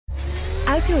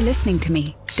As you're listening to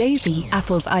me, Daisy,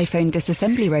 Apple's iPhone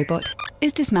disassembly robot,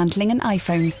 is dismantling an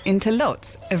iPhone into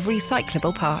lots of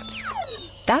recyclable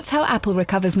parts. That's how Apple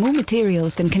recovers more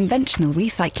materials than conventional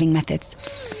recycling methods.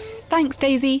 Thanks,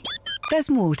 Daisy. There's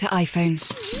more to iPhone.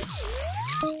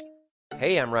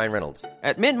 Hey, I'm Ryan Reynolds.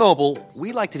 At Mint Mobile,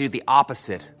 we like to do the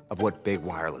opposite of what Big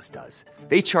Wireless does.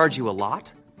 They charge you a lot,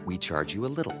 we charge you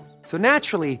a little. So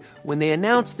naturally, when they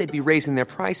announced they'd be raising their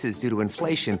prices due to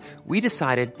inflation, we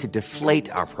decided to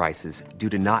deflate our prices due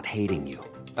to not hating you.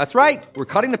 That's right. We're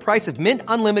cutting the price of Mint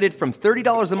Unlimited from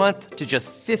 $30 a month to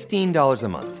just $15 a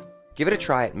month. Give it a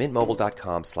try at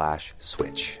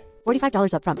mintmobile.com/switch.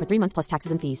 $45 up front for 3 months plus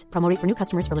taxes and fees. Promo rate for new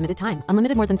customers for limited time.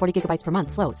 Unlimited more than 40 gigabytes per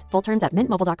month. Slows full terms at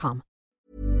mintmobile.com.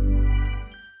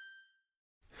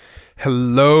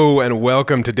 Hello and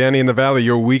welcome to Danny in the Valley,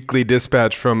 your weekly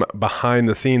dispatch from behind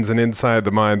the scenes and inside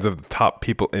the minds of the top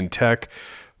people in tech.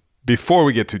 Before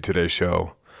we get to today's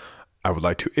show, I would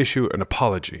like to issue an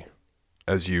apology.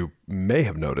 As you may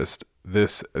have noticed,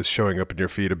 this is showing up in your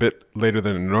feed a bit later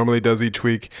than it normally does each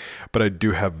week, but I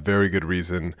do have very good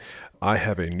reason. I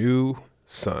have a new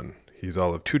son. He's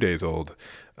all of 2 days old,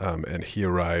 and he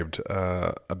arrived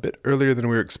a bit earlier than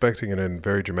we were expecting and in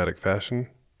very dramatic fashion.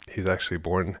 He's actually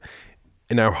born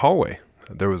in our hallway.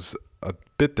 There was a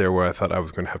bit there where I thought I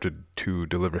was going to have to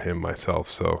deliver him myself,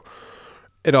 so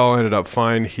it all ended up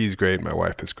fine. He's great. My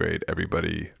wife is great.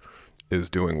 Everybody is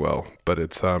doing well, but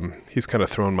it's he's kind of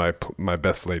thrown my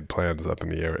best laid plans up in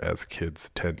the air, as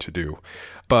kids tend to do.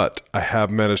 But I have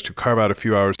managed to carve out a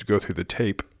few hours to go through the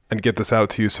tape and get this out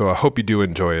to you, so I hope you do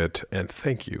enjoy it, and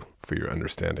thank you for your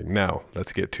understanding. Now,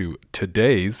 let's get to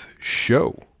today's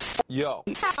show. Yo,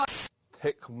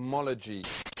 technology,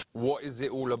 what is it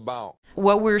all about?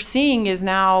 What we're seeing is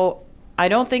now, I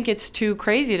don't think it's too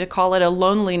crazy to call it a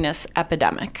loneliness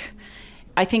epidemic.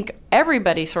 I think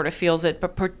everybody sort of feels it,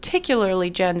 but particularly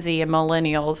Gen Z and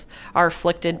millennials are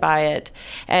afflicted by it.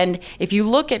 And if you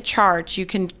look at charts, you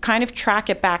can kind of track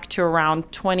it back to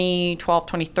around 2012,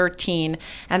 2013,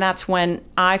 and that's when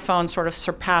iPhone sort of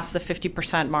surpassed the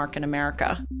 50% mark in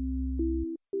America.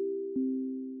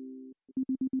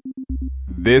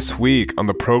 This week on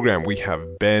the program, we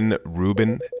have Ben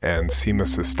Rubin and Seema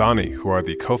Sistani, who are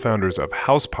the co-founders of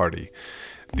House Party,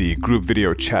 the group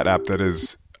video chat app that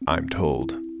is, I'm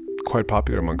told, quite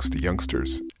popular amongst the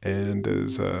youngsters, and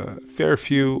is a fair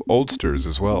few oldsters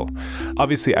as well.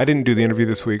 Obviously, I didn't do the interview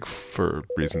this week for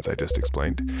reasons I just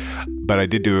explained, but I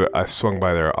swung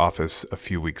by their office a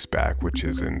few weeks back, which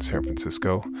is in San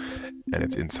Francisco, and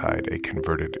it's inside a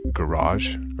converted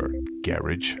garage, or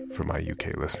garage for my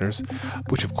UK listeners,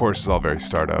 which of course is all very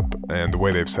startup. And the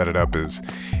way they've set it up is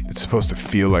it's supposed to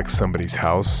feel like somebody's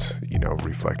house,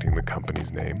 reflecting the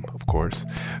company's name, of course.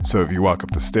 So if you walk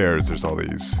up the stairs, there's all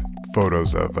these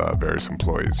photos of various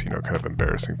employees, kind of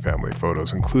embarrassing family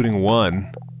photos, including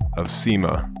one of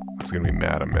Seema. I was going to be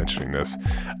mad I'm mentioning this,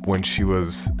 when she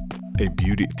was a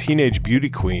teenage beauty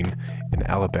queen in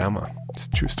Alabama. It's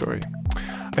a true story.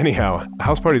 Anyhow,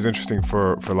 House Party is interesting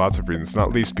for lots of reasons,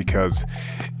 not least because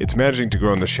it's managing to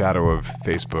grow in the shadow of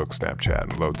Facebook, Snapchat,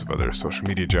 and loads of other social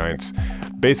media giants,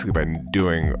 basically by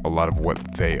doing a lot of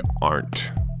what they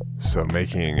aren't. So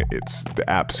making the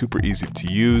app super easy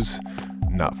to use,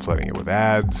 not flooding it with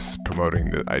ads,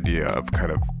 promoting the idea of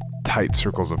kind of tight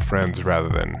circles of friends rather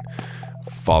than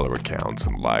follower counts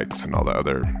and likes and all the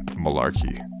other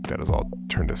malarkey that has all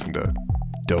turned us into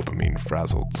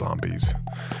dopamine-frazzled zombies.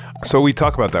 So we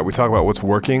talk about that. We talk about what's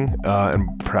working, and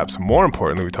perhaps more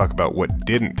importantly, we talk about what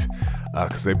didn't,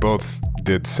 because they both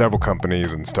did several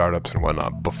companies and startups and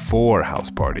whatnot before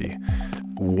House Party.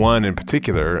 One in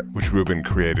particular, which Rubin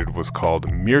created, was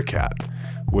called Meerkat,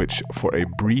 which for a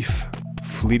brief,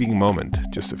 fleeting moment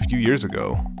just a few years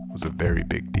ago was a very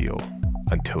big deal,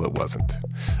 until it wasn't.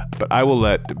 But I will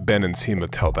let Ben and Seema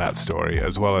tell that story,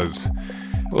 as well as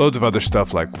loads of other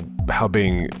stuff like how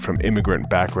being from immigrant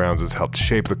backgrounds has helped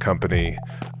shape the company,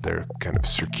 their kind of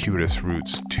circuitous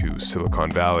routes to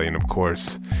Silicon Valley, and of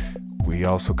course, we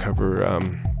also cover a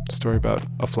story about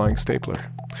a flying stapler.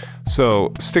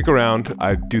 So stick around.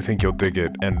 I do think you'll dig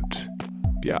it, and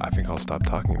yeah, I think I'll stop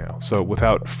talking now. So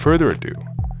without further ado,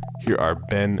 here are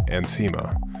Ben and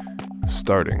Seema,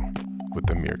 starting with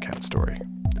the Meerkat story.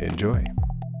 Enjoy.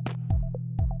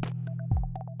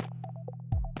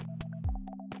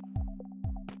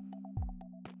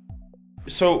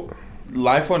 So,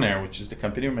 Life on Air, which is the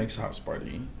company who makes House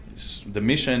Party, the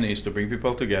mission is to bring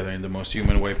people together in the most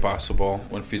human way possible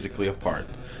when physically apart.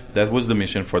 That was the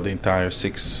mission for the entire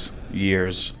 6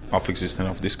 years of existence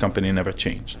of this company, never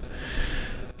changed.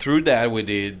 through that, we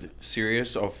did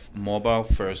series of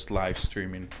mobile-first live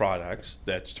streaming products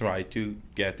that try to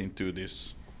get into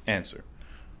this answer.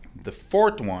 The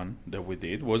fourth one that we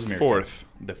did was Meerkat.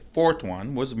 The fourth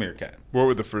one was Meerkat. What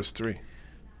were the first three?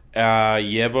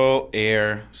 Yevo,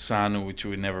 Air, Sun, which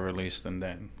we never released, and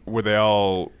then Were they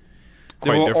all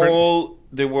quite different?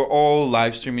 They were all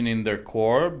live streaming in their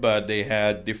core, but they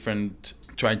had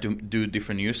trying to do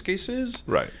different use cases.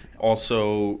 Right.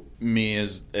 Also, me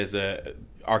as a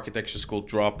architecture school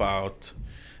dropout,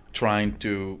 trying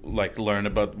to learn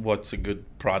about what's a good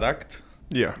product.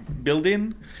 Yeah.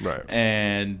 Building. Right.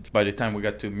 And by the time we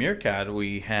got to Meerkat,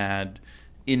 we had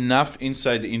enough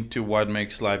insight into what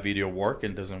makes live video work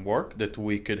and doesn't work that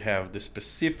we could have the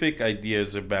specific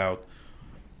ideas about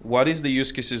what is the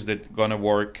use cases that gonna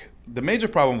work. The major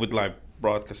problem with live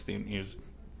broadcasting is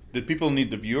that people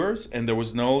need the viewers, and there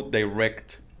was no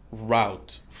direct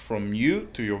route from you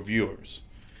to your viewers.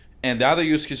 And the other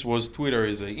use case was Twitter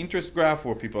is an interest graph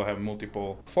where people have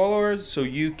multiple followers, so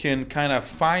you can kind of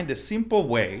find a simple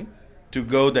way to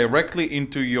go directly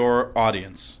into your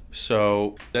audience.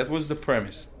 So that was the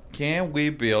premise. Can we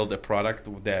build a product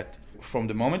that from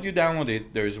the moment you download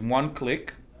it, there is one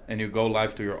click and you go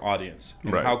live to your audience?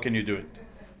 And Right. How can you do it?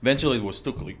 Eventually it was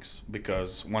 2 clicks,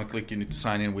 because 1 click you need to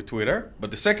sign in with Twitter, but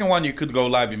the second one you could go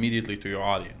live immediately to your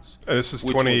audience. This is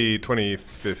Which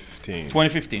 2015.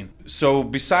 2015. So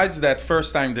besides that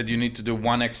first time that you need to do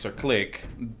one extra click,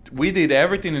 we did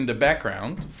everything in the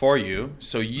background for you.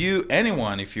 So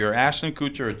anyone, if you're Ashton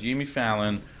Kutcher or Jimmy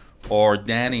Fallon or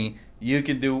Danny, you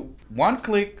can do 1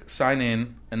 click, sign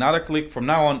in, another click, from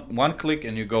now on, 1 click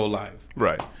and you go live.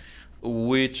 Right.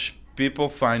 Which people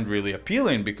find really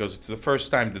appealing because it's the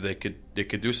first time that they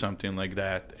could do something like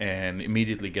that and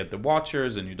immediately get the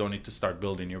watchers, and you don't need to start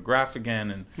building your graph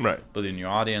again and building your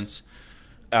audience.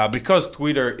 Because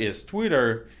Twitter is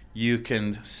Twitter, you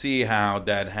can see how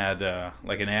that had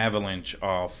an avalanche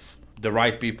of the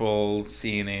right people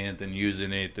seeing it and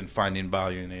using it and finding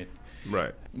value in it.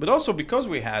 Right. But also because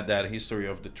we had that history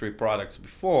of the 3 products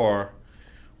before,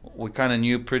 we kind of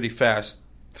knew pretty fast.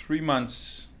 3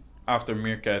 months after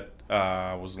Meerkat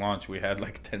was launched, we had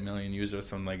 10 million users,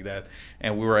 something like that,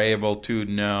 and we were able to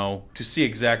see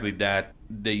exactly that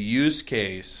the use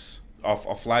case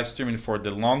of live streaming for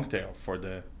the long tail, for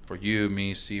you,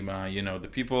 me, Seema, the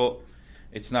people.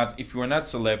 It's not, if you're not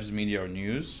celebs, media, or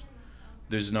news,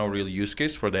 there's no real use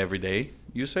case for the everyday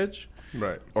usage.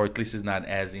 Right. Or at least it's not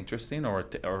as interesting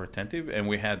or attentive. And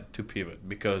we had to pivot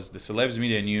because the celebs,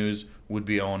 media, news would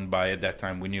be owned by, at that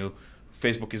time, we knew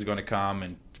Facebook is going to come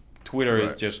and Twitter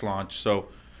is just launched. So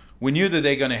we knew that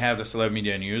they're going to have the celeb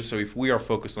media news. So if we are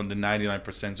focused on the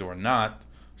 99% who are not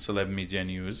celeb media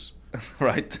news,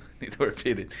 right? Need to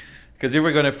repeat it. Because if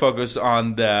we're going to focus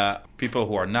on the people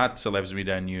who are not celebs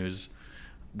media news,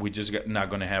 we just not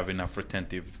going to have enough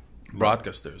retentive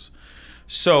broadcasters.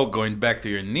 So going back to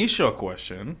your initial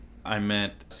question, I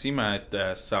met Seema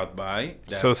at South by.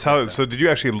 So did you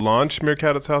actually launch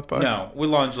Meerkat at South by? No, we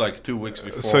launched 2 weeks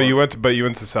before. So you went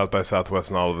to South by Southwest,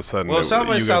 and all of a sudden, South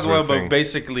by Southwest, but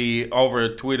basically over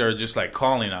Twitter, just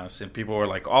calling us, and people were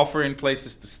offering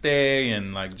places to stay,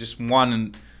 and just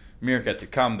wanting Meerkat to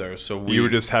come there. So you were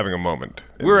just having a moment.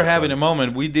 We were having a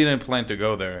moment. We didn't plan to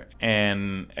go there,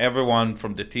 and everyone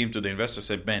from the team to the investor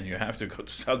said, "Ben, you have to go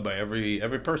to South by.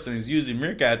 Every person is using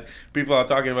Meerkat. People are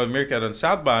talking about Meerkat on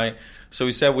South by." So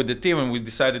we sat with the team, and we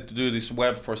decided to do this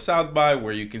web for South by,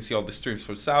 where you can see all the streams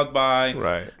from South by.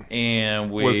 Right.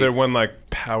 And was there one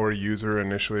power user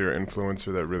initially or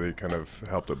influencer that really kind of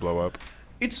helped it blow up?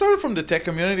 It started from the tech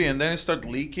community, and then it started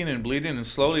leaking and bleeding, and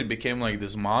slowly it became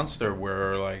this monster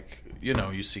where,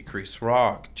 you see Chris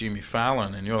Rock, Jimmy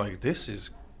Fallon, and you're like, this is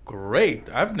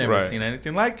great. I've never seen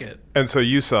anything like it. And so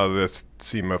you saw this,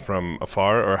 Seema, from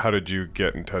afar, or how did you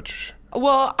get in touch?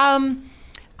 Well,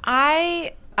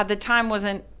 I, at the time,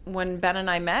 when Ben and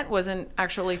I met, wasn't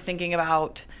actually thinking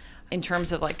about in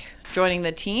terms of joining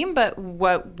the team, but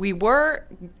what we were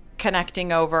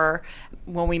connecting over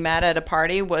when we met at a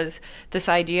party was this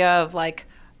idea of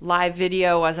live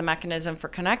video as a mechanism for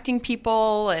connecting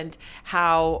people and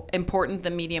how important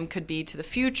the medium could be to the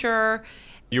future.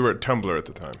 You were at Tumblr at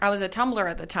the time. I was at Tumblr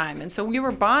at the time. And so we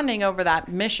were bonding over that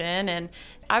mission. And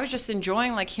I was just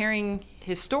enjoying hearing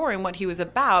his story and what he was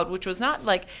about, which was not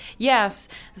yes,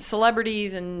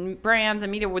 celebrities and brands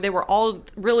and media, they were all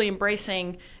really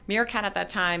embracing Meerkat at that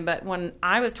time. But when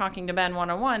I was talking to Ben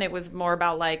one-on-one, it was more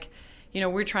about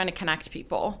we're trying to connect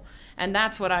people. And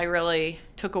that's what I really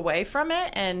took away from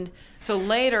it. And so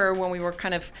later, when we were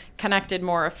kind of connected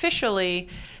more officially,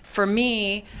 for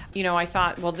me, I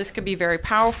thought, well, this could be very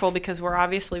powerful because we're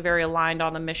obviously very aligned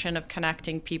on the mission of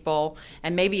connecting people.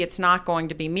 And maybe it's not going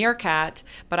to be Meerkat,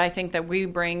 but I think that we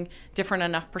bring different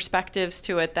enough perspectives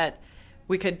to it that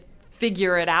we could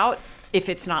figure it out if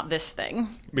it's not this thing.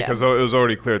 Because it was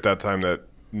already clear at that time that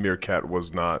Meerkat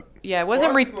was not. Yeah, it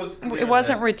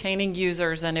wasn't retaining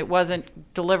users, and it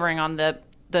wasn't delivering on the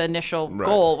initial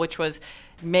goal, which was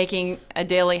making a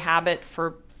daily habit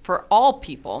for all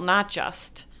people, not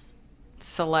just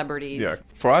celebrities. Yeah.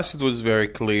 For us, it was very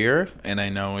clear, and I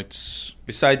know it's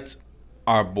besides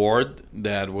our board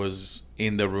that was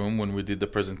in the room when we did the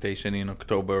presentation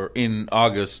in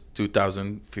August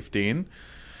 2015.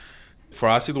 For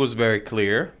us, it was very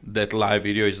clear that live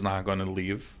video is not going to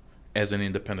leave as an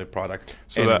independent product.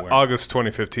 So anywhere. that August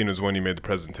 2015 is when you made the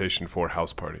presentation for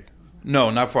House Party. No,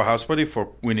 not for House Party.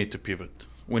 We need to pivot.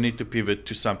 We need to pivot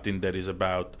to something that is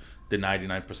about the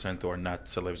 99% or not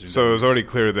celebs. So it was already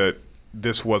clear that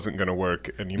this wasn't going to work.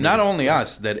 And not only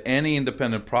us, that any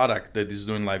independent product that is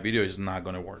doing live video is not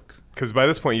going to work. Because by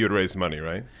this point you had raised money,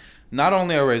 right? Not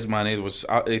only I raised money,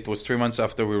 it was 3 months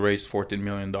after we raised $14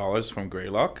 million from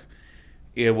Greylock.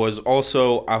 It was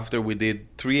also after we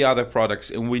did 3 other products,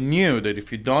 and we knew that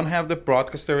if you don't have the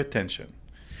broadcaster attention,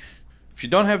 if you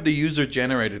don't have the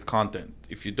user-generated content,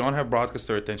 if you don't have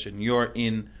broadcaster attention, you're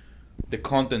in the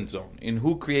content zone, in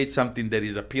who creates something that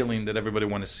is appealing, that everybody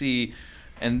want to see,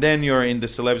 and then you're in the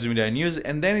celebs, media, and news,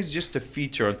 and then it's just a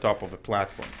feature on top of a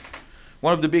platform.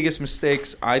 One of the biggest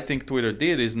mistakes I think Twitter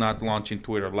did is not launching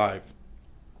Twitter Live.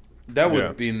 That would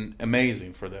have been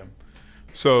amazing for them.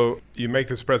 So you make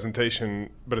this presentation,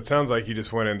 but it sounds like you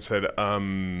just went and said,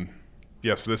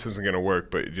 yes, this isn't going to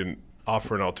work, but you didn't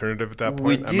offer an alternative at that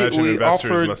point? I imagine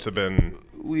investors must have been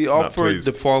We offered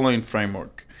the following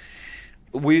framework.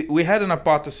 We had an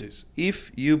hypothesis.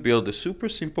 If you build a super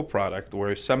simple product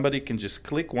where somebody can just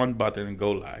click one button and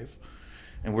go live,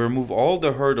 and we remove all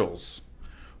the hurdles,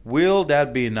 will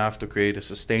that be enough to create a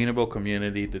sustainable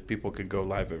community that people can go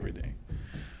live every day?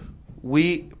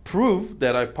 We proved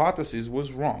that hypothesis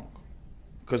was wrong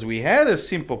because we had a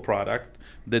simple product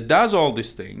that does all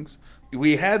these things.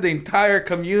 We had the entire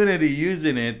community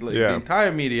using it, the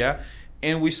entire media,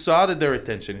 and we saw that their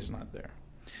attention is not there.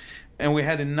 And we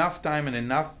had enough time and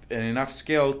enough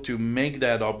scale to make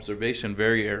that observation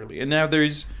very early. And now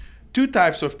there's 2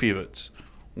 types of pivots.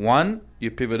 One,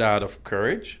 you pivot out of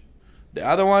courage. The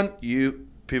other one, you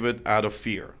pivot out of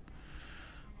fear.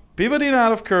 Pivoting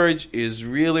out of courage is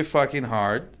really fucking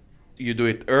hard. You do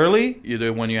it early, you do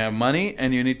it when you have money,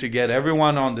 and you need to get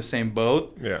everyone on the same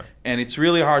boat. Yeah. And it's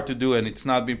really hard to do, and it's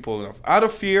not been pulled off. Out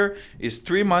of fear is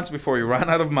 3 months before you run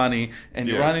out of money, and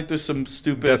you run into some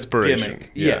stupid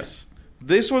gimmick. Yeah. Yes.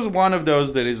 This was one of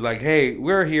those that is like, hey,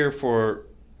 we're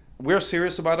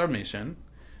serious about our mission.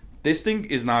 This thing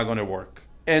is not going to work.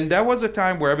 And that was a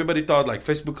time where everybody thought like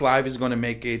Facebook Live is going to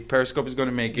make it, Periscope is going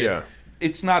to make it. Yeah.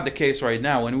 It's not the case right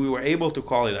now, and we were able to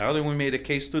call it out, and we made a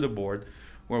case to the board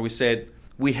where we said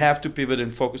we have to pivot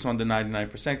and focus on the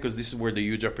 99% because this is where the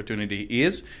huge opportunity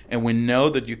is, and we know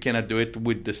that you cannot do it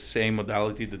with the same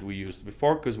modality that we used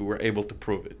before because we were able to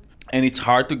prove it. And it's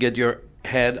hard to get your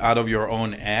head out of your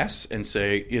own ass and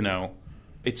say,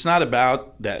 it's not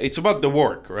about that. It's about the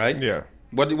work, right? Yeah.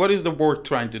 What is the work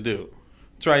trying to do?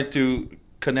 Trying to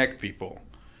connect people.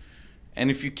 And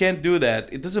if you can't do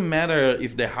that, it doesn't matter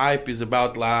if the hype is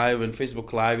about live and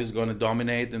Facebook Live is going to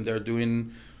dominate and they're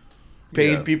doing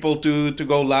paid people to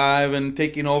go live and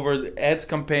taking over the ads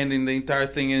campaign in the entire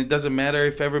thing. And it doesn't matter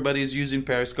if everybody is using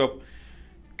Periscope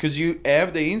because you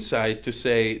have the insight to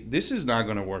say this is not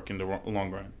going to work in the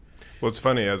long run. Well, it's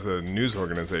funny, as a news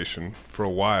organization, for a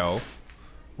while,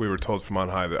 we were told from on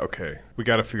high that, okay, we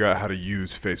got to figure out how to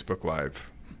use Facebook Live.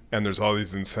 And there's all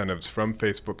these incentives from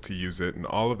Facebook to use it and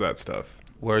all of that stuff.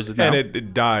 Where is it now? And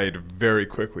it died very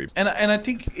quickly. And I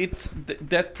think it's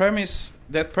that premise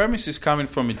is coming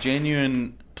from a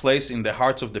genuine place in the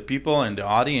hearts of the people and the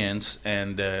audience,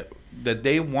 and that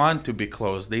they want to be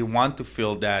close. They want to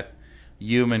feel that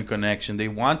human connection. They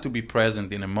want to be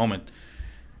present in a moment.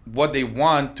 What they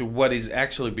want to what is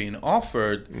actually being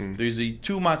offered, there's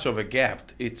too much of a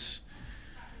gap. It's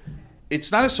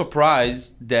not a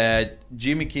surprise that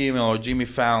Jimmy Kimmel or Jimmy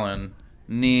Fallon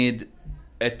need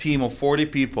a team of 40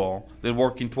 people that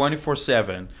working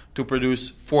 24/7 to produce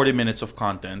 40 minutes of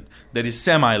content that is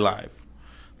semi-live.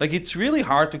 Like, it's really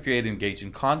hard to create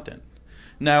engaging content.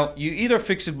 Now, you either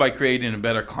fix it by creating a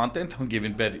better content or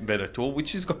giving better tool,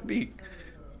 which is going to be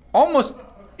almost,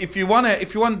 if you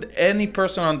want any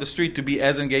person on the street to be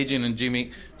as engaging as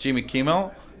Jimmy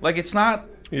Kimmel, Like, it's not,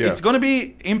 Yeah. it's going to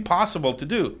be impossible to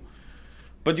do.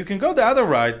 But you can go the other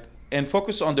route and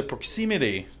focus on the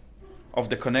proximity of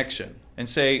the connection and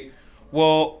say,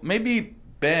 well, maybe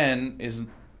Ben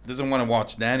doesn't want to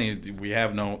watch Danny. We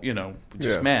have no, we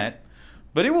just met.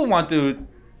 But he will want to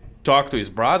talk to his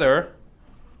brother.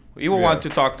 He will want to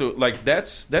talk to, like,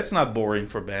 that's not boring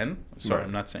for Ben. Sorry, Right.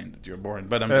 I'm not saying that you're boring,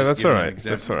 but I'm just that's giving all an right.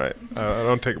 example. That's all right. I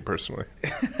don't take it personally.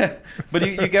 But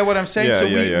you get what I'm saying? Yeah, So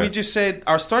yeah. we just said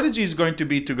our strategy is going to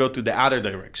be to go to the other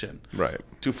direction. Right.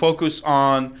 To focus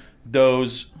on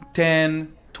those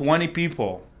 10, 20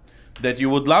 people that you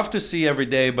would love to see every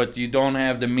day, but you don't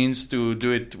have the means to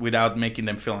do it without making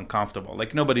them feel uncomfortable.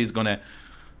 Like, nobody's going to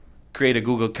create a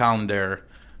Google Calendar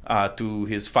to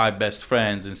his 5 best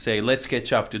friends and say, let's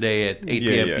catch up today at 8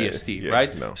 p.m. PST,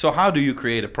 right? No. So how do you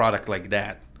create a product like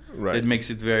that? Right. That makes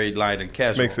it very light and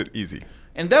casual. Makes it easy.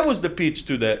 And that was the pitch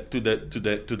to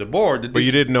the board. that But this-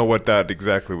 you didn't know what that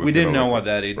exactly was. We didn't gonna know look what like.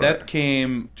 that is. Right. That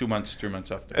came 2 months, 3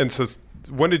 months after. And so,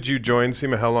 when did you join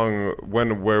SEMA? How long?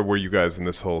 Where were you guys in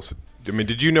this whole? I mean,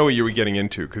 did you know what you were getting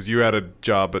into? Because you had a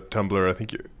job at Tumblr. I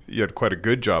think you had quite a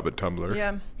good job at Tumblr.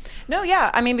 Yeah. No,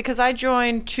 yeah. I mean, because I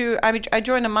joined I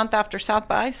joined a month after South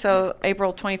by, so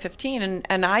April 2015,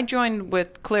 and I joined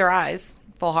with clear eyes,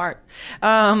 full heart.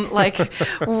 Ben,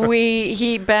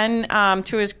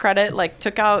 to his credit, like,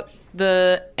 took out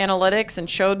the analytics and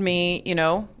showed me,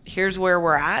 here's where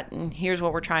we're at and here's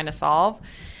what we're trying to solve.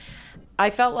 I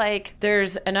felt like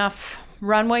there's enough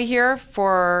runway here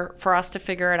for us to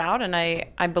figure it out, and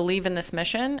I believe in this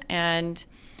mission, and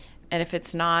if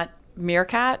it's not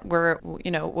Meerkat,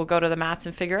 we'll go to the mats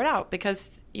and figure it out,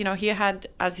 because he had,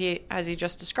 as he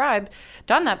just described,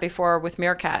 done that before with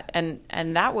Meerkat, and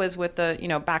that was with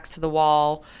the backs to the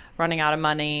wall, running out of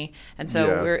money, and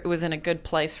so it was in a good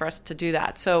place for us to do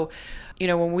that. So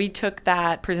when we took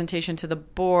that presentation to the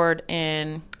board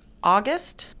in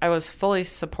August, I was fully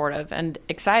supportive and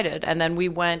excited, and then we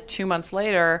went 2 months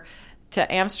later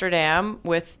to Amsterdam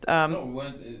with No, we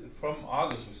went from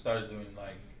August. We started doing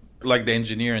like the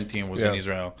engineering team was in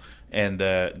Israel, and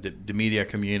the media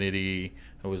community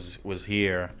was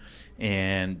here.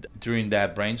 And during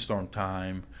that brainstorm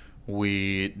time,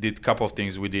 we did a couple of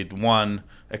things. We did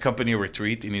a company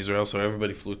retreat in Israel, so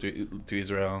everybody flew to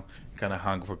Israel, kind of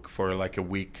hung for like a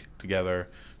week together,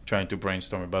 trying to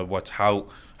brainstorm about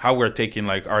how we're taking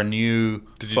like our new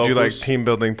Did you focus. do like team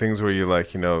building things where you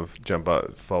jump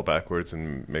out, fall backwards,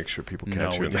 and make sure people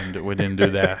catch you? We didn't do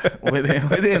that. we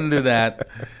didn't do that.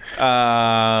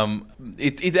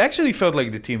 It actually felt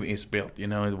like the team is built.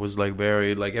 It was like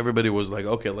very like everybody was like,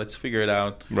 okay, let's figure it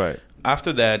out. Right.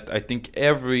 After that, I think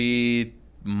every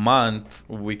month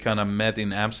we kind of met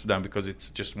in Amsterdam, because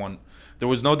it's just one. There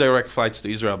was no direct flights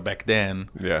to Israel back then.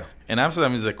 Yeah. And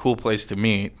Amsterdam is a cool place to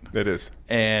meet. It is.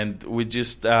 And we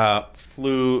just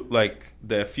flew, like,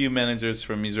 the few managers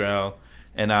from Israel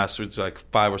and us, which is like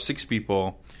 5 or 6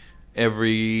 people,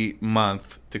 every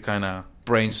month to kind of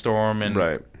brainstorm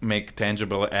and make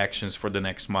tangible actions for the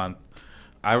next month.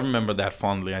 I remember that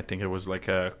fondly. I think it was like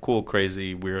a cool,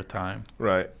 crazy, weird time.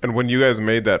 Right. And when you guys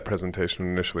made that presentation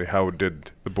initially, how did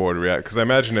the board react? Because I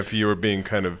imagine if you were being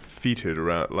kind of feted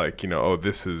around, like,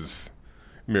 this is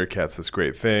Meerkat's this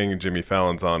great thing, Jimmy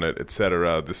Fallon's on it,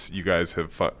 etc. You guys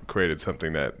have created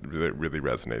something that really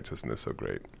resonates. Isn't this so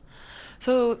great?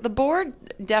 So the board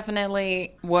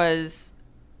definitely was,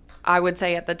 I would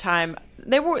say at the time,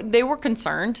 they were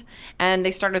concerned, and they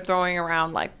started throwing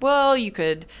around like, well, you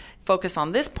could focus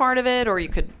on this part of it, or you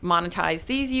could monetize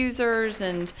these users,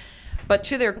 but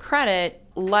to their credit,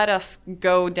 let us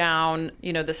go down,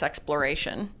 this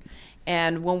exploration.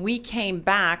 And when we came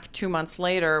back 2 months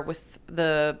later with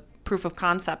the proof of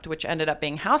concept, which ended up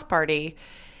being House Party,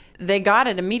 they got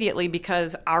it immediately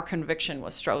because our conviction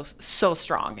was so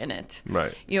strong in it.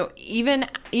 Right.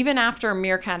 Even after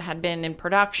Meerkat had been in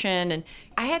production, and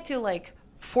I had to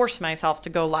force myself to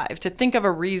go live, to think of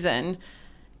a reason.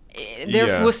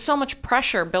 There was so much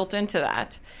pressure built into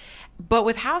that. But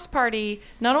with House Party,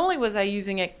 not only was I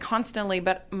using it constantly,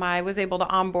 but I was able to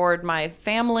onboard my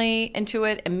family into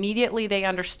it. Immediately, they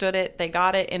understood it. They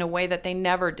got it in a way that they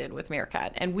never did with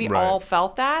Meerkat. And we all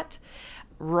felt that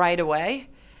right away.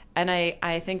 And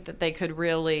I think that they could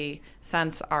really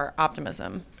sense our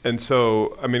optimism. And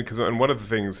so, I mean, and one of the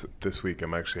things this week,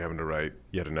 I'm actually having to write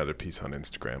yet another piece on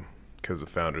Instagram because the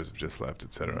founders have just left,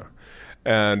 etc.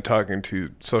 And talking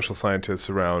to social scientists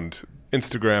around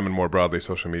Instagram and more broadly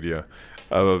social media,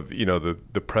 of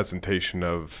the presentation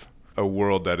of a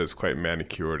world that is quite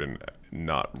manicured and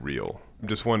not real. I'm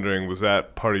just wondering, was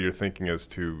that part of your thinking as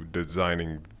to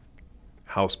designing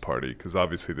House Party? Because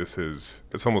obviously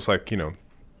it's almost like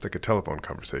like a telephone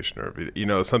conversation or a video, you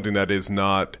know, something that is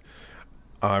not,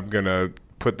 I'm going to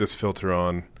put this filter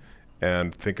on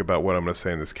and think about what I'm going to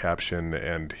say in this caption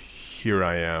and here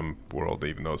I am world,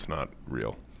 even though it's not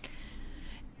real.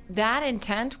 That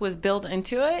intent was built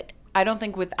into it, I don't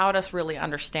think without us really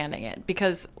understanding it.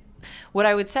 Because what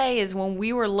I would say is when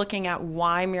we were looking at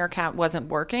why Meerkat wasn't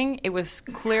working, it was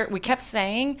clear. We kept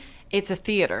saying it's a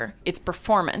theater, it's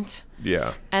performant.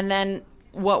 Yeah. And then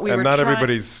what we and were not trying...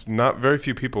 everybody's, not very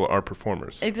few people are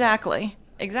performers. Exactly.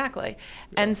 Yeah.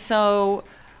 And so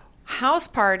House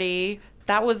Party,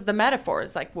 that was the metaphor.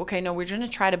 It's like, okay, no, we're going to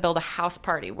try to build a house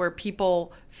party where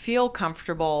people feel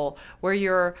comfortable, where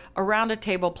you're around a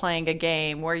table playing a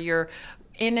game, where you're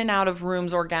in and out of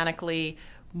rooms organically,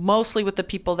 mostly with the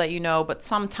people that you know, but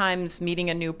sometimes meeting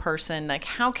a new person. Like,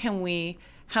 how can we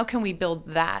build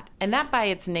that? And that by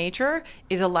its nature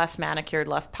is a less manicured,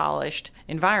 less polished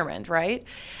environment, right?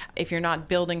 If you're not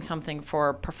building something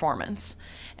for performance.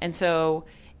 And so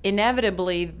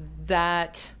inevitably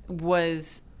that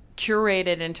was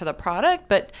curated into the product,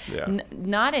 but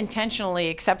not intentionally,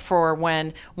 except for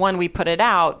when we put it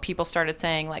out, people started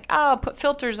saying like, oh, put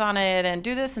filters on it and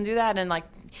do this and do that. And like,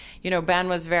 you know, Ben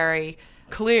was very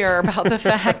clear about the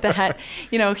fact that,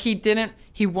 you know,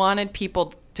 he wanted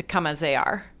people to come as they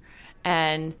are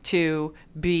and to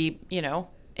be, you know,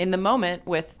 in the moment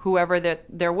with whoever that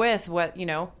they're with. What, you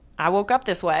know, I woke up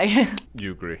this way.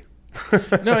 You agree?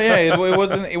 No, yeah,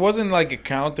 it wasn't like a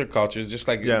counterculture. It's just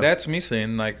like that's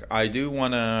missing. Like, I do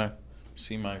want to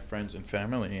see my friends and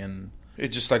family, and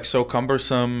it's just like so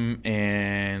cumbersome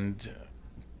and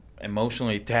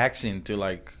emotionally taxing to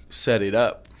like set it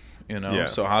up, you know. Yeah.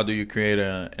 So how do you create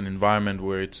an environment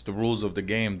where it's the rules of the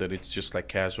game that it's just like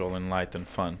casual and light and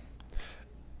fun?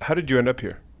 How did you end up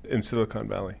here in Silicon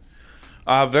Valley?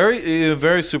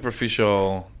 Very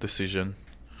superficial decision.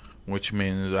 Which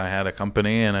means I had a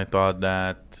company, and I thought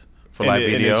that for live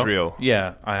video. In Israel.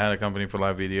 Yeah, I had a company for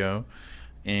live video,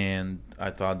 and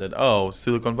I thought that,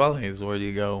 Silicon Valley is where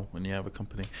you go when you have a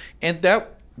company. And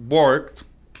that worked,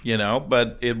 you know,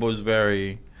 but it was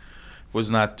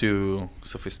not too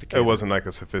sophisticated. It wasn't like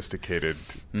a sophisticated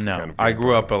No, kind of I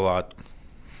grew up a lot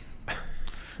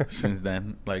since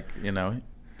then, like, you know.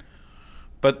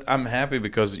 But I'm happy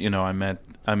because, you know, I met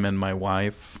my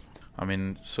wife. I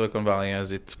mean, Silicon Valley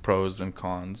has its pros and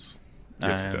cons.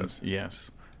 Yes, it does.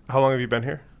 Yes. How long have you been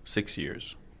here? 6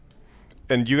 years.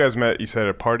 And you guys met, you said, at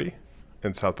a party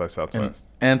in South by Southwest?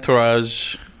 An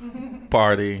entourage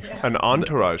party. An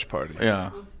entourage party?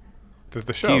 Yeah. There's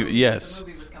the show? Yes.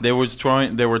 They were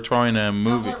throwing a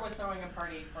movie. Tumblr was throwing a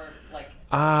party for, like...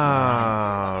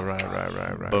 Right.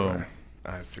 Boom. Right.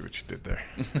 I see what you did there.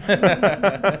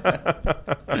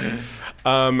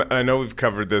 I know we've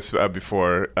covered this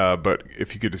before, but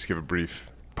if you could just give a brief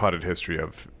potted history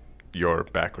of your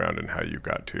background and how you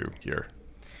got to here.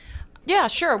 Yeah,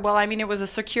 sure. Well, I mean, it was a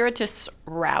circuitous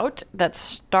route that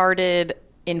started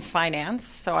in finance.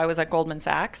 So I was at Goldman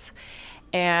Sachs.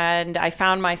 And I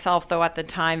found myself, though, at the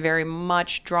time, very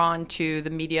much drawn to the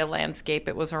media landscape.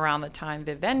 It was around the time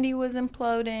Vivendi was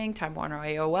imploding, Time Warner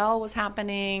AOL was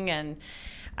happening, and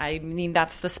I mean,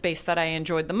 that's the space that I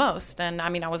enjoyed the most. And I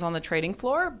mean, I was on the trading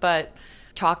floor, but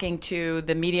talking to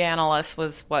the media analysts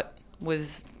was what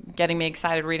was getting me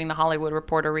excited. Reading The Hollywood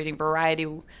Reporter, reading Variety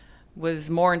was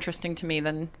more interesting to me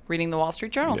than reading the Wall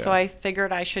Street Journal. Yeah. So I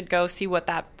figured I should go see what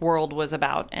that world was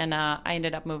about. And I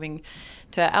ended up moving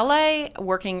to LA,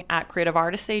 working at Creative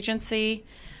Artists Agency.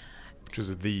 Which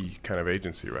was the kind of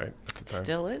agency, right? At the time.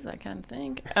 Still is, I kind of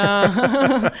think.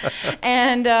 And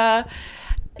and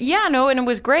it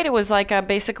was great. It was like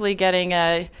basically getting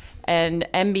an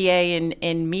MBA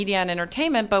in media and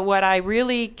entertainment. But what I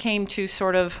really came to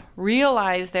sort of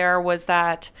realize there was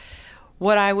that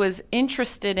what I was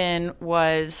interested in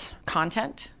was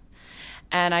content.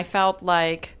 And I felt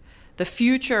like the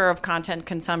future of content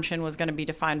consumption was going to be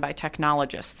defined by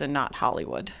technologists and not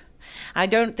Hollywood. I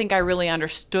don't think I really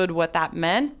understood what that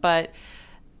meant, but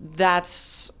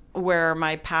that's where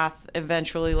my path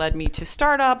eventually led me to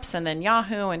startups and then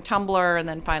Yahoo and Tumblr and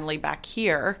then finally back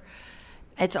here.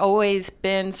 It's always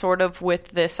been sort of with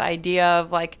this idea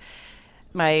of like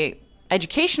my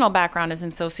educational background is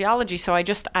in sociology, so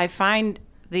I find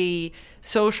the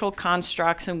social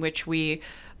constructs in which we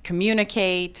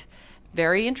communicate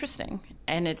very interesting,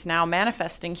 and it's now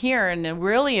manifesting here in a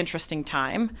really interesting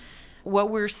time. What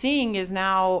we're seeing is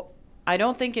now, I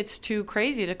don't think it's too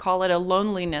crazy to call it a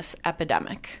loneliness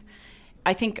epidemic.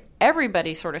 I think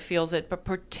everybody sort of feels it, but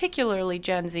particularly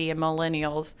Gen Z and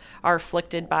millennials are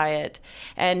afflicted by it.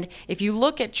 And if you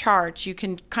look at charts, you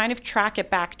can kind of track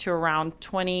it back to around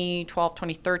 2012,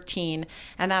 2013,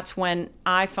 and that's when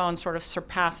iPhone sort of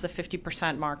surpassed the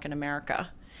 50% mark in America.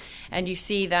 And you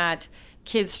see that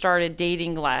kids started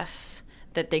dating less,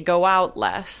 that they go out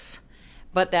less,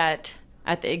 but that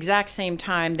at the exact same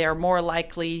time, they're more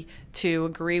likely to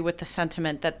agree with the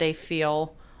sentiment that they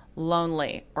feel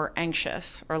lonely or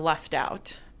anxious or left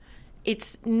out.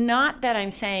 It's not that I'm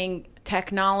saying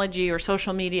technology or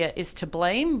social media is to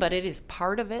blame, but it is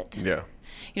part of it. Yeah.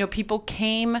 You know, people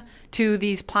came to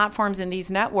these platforms and these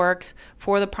networks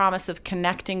for the promise of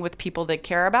connecting with people they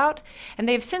care about, and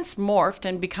they've since morphed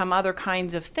and become other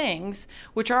kinds of things,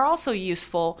 which are also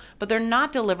useful, but they're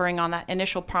not delivering on that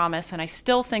initial promise, and I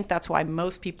still think that's why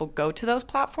most people go to those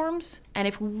platforms. And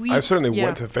if we... I certainly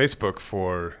went to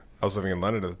Facebook I was living in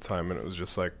London at the time, and it was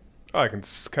just like, I can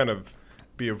kind of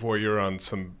be a voyeur on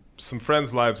some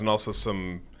friends' lives and also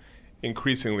some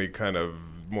increasingly kind of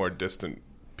more distant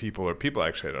people, or people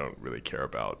actually I don't really care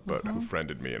about, but who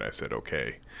friended me, and I said,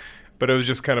 okay. But it was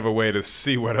just kind of a way to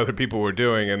see what other people were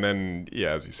doing, and then,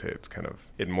 yeah, as you say, it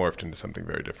morphed into something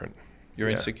very different. Your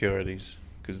insecurities,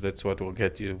 because that's what will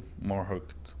get you more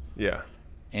hooked. Yeah.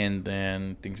 And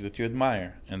then things that you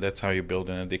admire. And that's how you build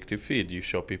an addictive feed. You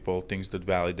show people things that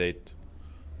validate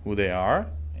who they are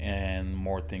and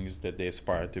more things that they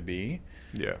aspire to be.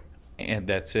 Yeah. And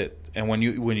that's it. And when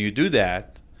you do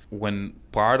that, when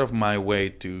part of my way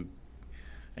to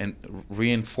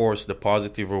reinforce the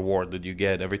positive reward that you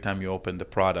get every time you open the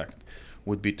product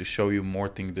would be to show you more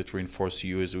things that reinforce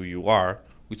you as who you are,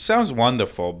 which sounds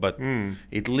wonderful, but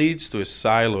it leads to a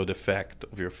siloed effect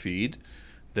of your feed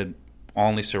that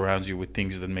only surrounds you with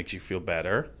things that make you feel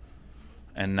better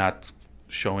and not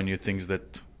showing you things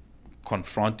that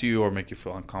confront you or make you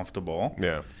feel uncomfortable.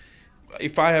 Yeah.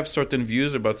 If I have certain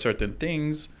views about certain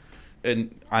things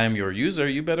and I am your user,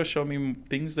 you better show me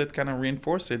things that kind of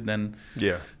reinforce it than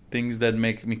things that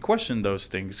make me question those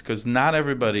things, because not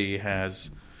everybody has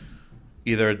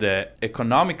either the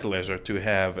economic leisure to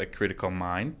have a critical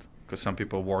mind, because some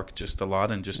people work just a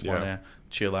lot and just want to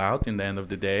chill out in the end of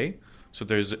the day. So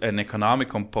there's an economic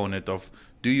component of,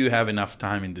 do you have enough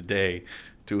time in the day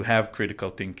to have critical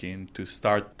thinking, to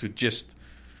start to just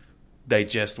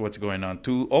digest what's going on,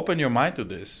 to open your mind to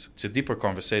this. It's a deeper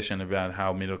conversation about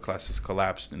how middle class has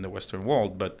collapsed in the Western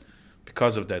world, but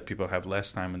because of that, people have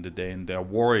less time in the day and they're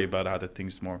worried about other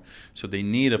things more. So they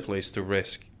need a place to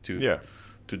rest, to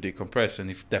decompress. And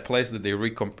if the place that they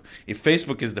if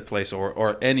Facebook is the place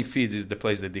or any feed is the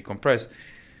place that decompress,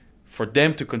 for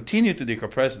them to continue to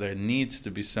decompress, there needs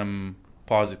to be some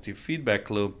positive feedback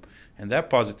loop. And that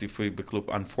positive feedback loop,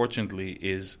 unfortunately,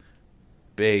 is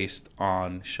based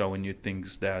on showing you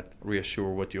things that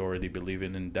reassure what you already believe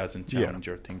in and doesn't challenge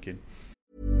your thinking.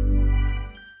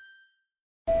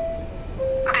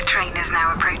 The train is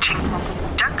now approaching.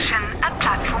 Junction at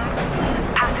platform.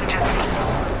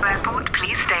 Passengers, airport,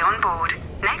 please stay on board.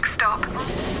 Next stop,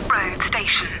 road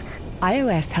station.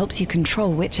 iOS helps you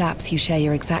control which apps you share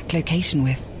your exact location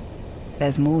with.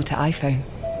 There's more to iPhone.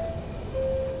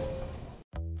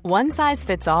 One size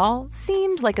fits all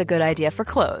seemed like a good idea for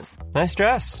clothes. Nice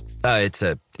dress. It's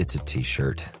a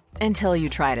t-shirt. Until you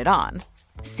tried it on.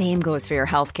 Same goes for your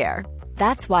healthcare.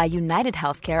 That's why United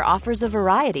Healthcare offers a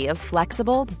variety of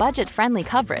flexible, budget-friendly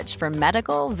coverage for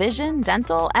medical, vision,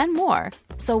 dental, and more.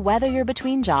 So whether you're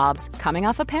between jobs, coming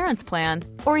off a parent's plan,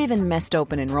 or even missed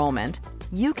open enrollment,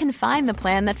 you can find the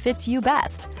plan that fits you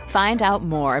best. Find out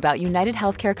more about United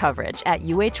Healthcare coverage at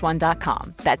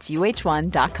uh1.com. That's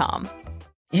uh1.com.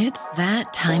 It's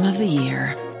that time of the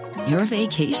year. Your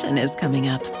vacation is coming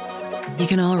up. You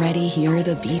can already hear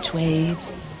the beach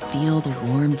waves, feel the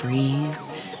warm breeze,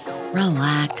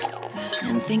 relax,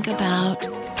 and think about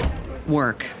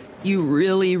work. You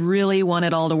really, really want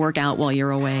it all to work out while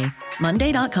you're away.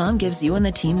 Monday.com gives you and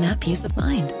the team that peace of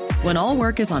mind. When all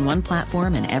work is on one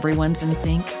platform and everyone's in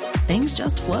sync, things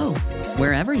just flow.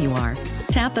 Wherever you are,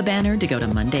 tap the banner to go to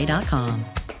Monday.com.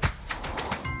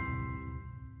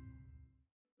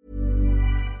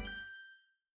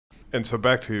 And so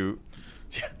back to...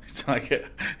 It's like...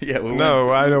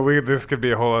 I know this could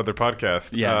be a whole other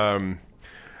podcast. Yeah.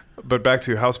 But back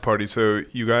to House Party. So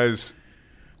you guys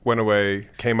went away,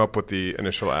 came up with the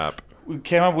initial app. We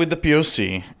came up with the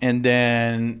POC, and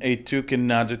then it took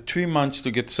another 3 months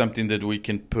to get something that we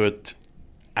can put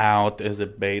out as a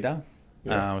beta.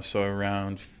 Yeah. So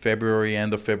around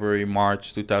end of February,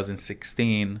 March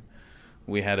 2016,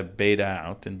 we had a beta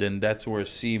out. And then that's where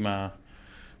Seema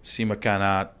kind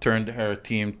of turned her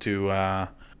team to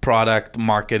product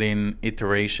marketing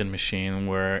iteration machine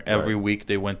where every week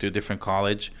they went to a different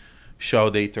college, show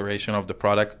the iteration of the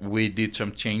product. We did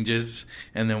some changes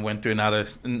and then went to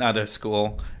another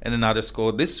school and another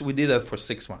school. We did that for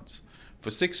 6 months. For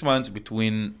 6 months,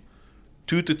 between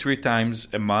 2 to 3 times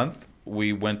a month,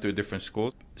 we went to a different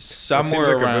school.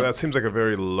 That seems like a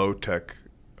very low-tech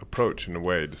approach in a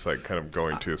way, just like kind of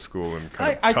going to a school and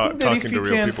kind of talking to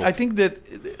real people. I think that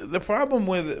the problem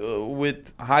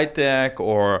with high tech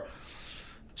or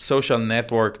social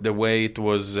network, the way it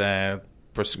was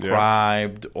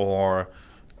prescribed or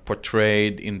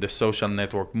portrayed in the social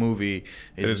network movie,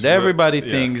 is that everybody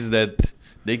thinks that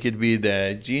they could be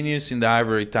the genius in the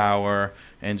ivory tower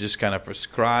and just kind of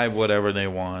prescribe whatever they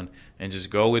want and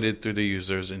just go with it to the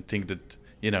users and think that,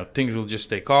 you know, things will just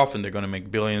take off and they're going to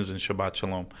make billions in Shabbat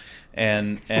Shalom.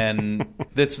 And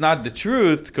that's not the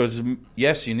truth, because,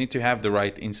 yes, you need to have the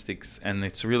right instincts, and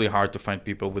it's really hard to find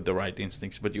people with the right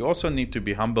instincts. But you also need to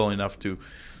be humble enough to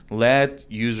let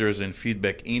users and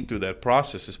feedback into that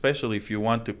process, especially if you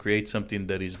want to create something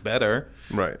that is better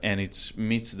and it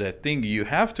meets that thing. You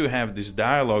have to have this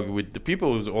dialogue with the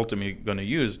people who's ultimately going to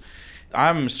use.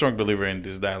 I'm a strong believer in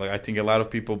this dialogue. I think a lot of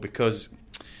people, because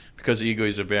ego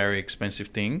is a very expensive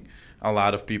thing, a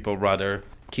lot of people rather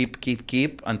keep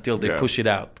until they push it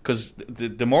out. Because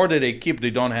the more that they keep, they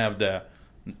don't have the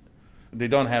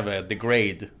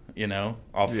grade, you know,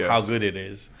 of how good it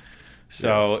is.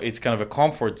 So it's kind of a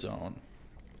comfort zone.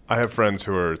 I have friends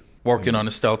who are working on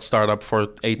a stealth startup for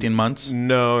 18 months.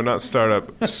 No, not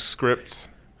startup. Scripts.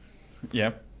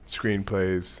 Yep.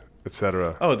 Screenplays,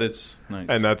 etc. Oh, that's nice.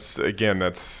 And it's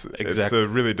a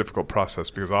really difficult process,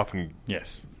 because often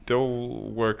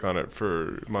they'll work on it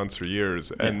for months or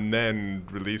years and then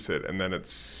release it, and then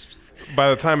by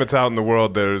the time it's out in the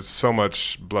world, there's so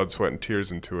much blood, sweat, and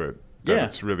tears into it that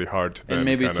it's really hard to then and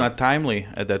maybe it's not timely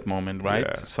at that moment, right?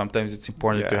 Yeah. Sometimes it's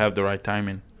important to have the right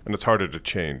timing. And it's harder to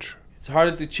change. It's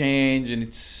harder to change,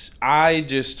 and I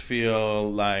just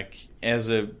feel like as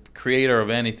a creator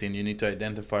of anything, you need to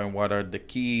identify what is the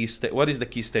key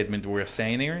statement we're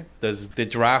saying here. Does the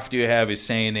draft you have is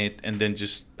saying it, and then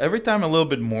just every time a little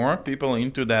bit more people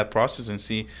into that process and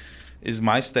see, is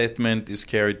my statement is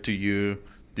carried to you?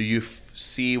 Do you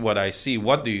see what I see?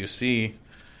 What do you see?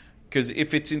 Because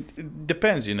if it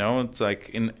depends, you know, it's like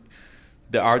in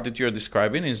the art that you're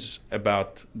describing is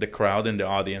about the crowd and the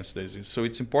audience. So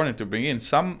it's important to bring in.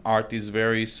 Some art is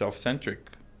very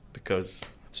self-centric because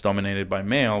it's dominated by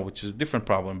male, which is a different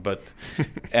problem. But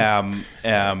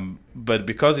but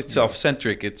because it's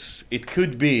self-centric, it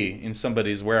could be in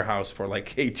somebody's warehouse for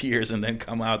like 8 years and then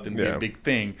come out and be a big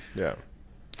thing. Yeah.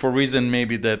 For reason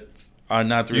maybe that are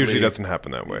not really... Usually doesn't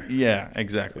happen that way. Yeah,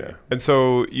 exactly. Yeah. And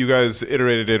so you guys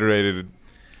iterated,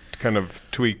 kind of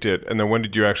tweaked it, and then when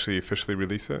did you actually officially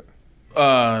release it?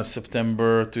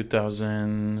 September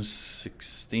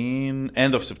 2016,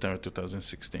 end of September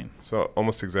 2016. So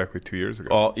almost exactly 2 years ago.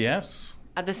 Oh, yes.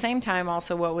 At the same time,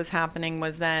 also what was happening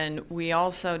was then we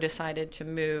also decided to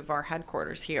move our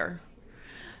headquarters here.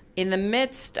 In the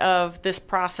midst of this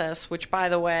process, which, by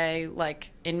the way, like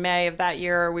in May of that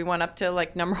year, we went up to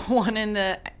like number 1 in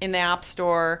the App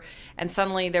Store, and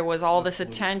suddenly there was all this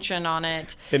attention on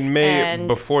it. In May,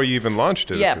 before you even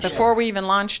launched it. Yeah, before we even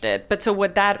launched it. But so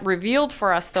what that revealed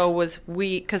for us, though, was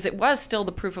because it was still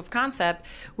the proof of concept,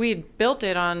 we had built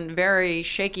it on very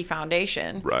shaky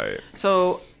foundation. Right.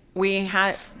 So we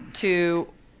had to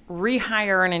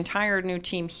rehire an entire new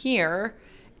team here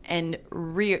and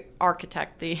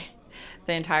re-architect the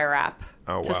entire app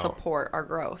to support our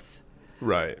growth.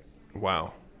 Right.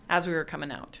 Wow. As we were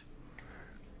coming out.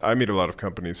 I meet a lot of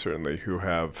companies, certainly, who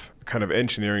have kind of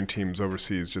engineering teams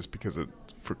overseas just because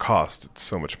for cost, it's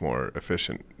so much more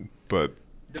efficient. But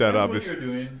that obviously... What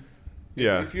you're doing.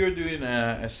 If you're doing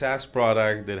a SaaS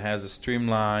product that has a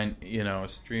streamlined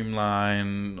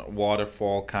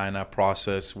waterfall kind of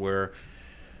process where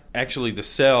actually the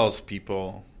sales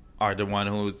people are the one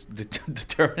who's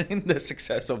determining the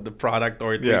success of the product,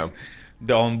 or at least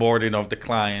the onboarding of the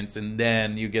clients, and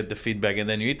then you get the feedback, and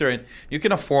then you iterate. You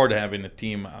can afford having a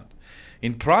team out.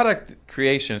 In product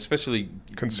creation, especially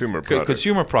consumer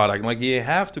product, like you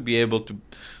have to be able to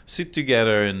sit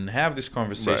together and have this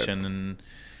conversation, and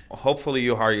hopefully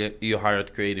you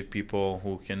hired creative people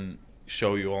who can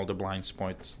show you all the blind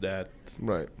spots that.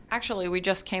 Right. Actually, we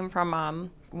just came from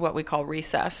what we call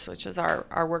Recess, which is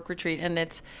our work retreat, and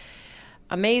it's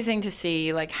amazing to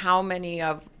see like how many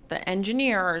of the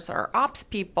engineers or ops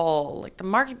people, like the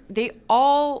market, they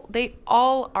all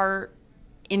are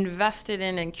invested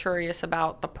in and curious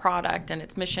about the product and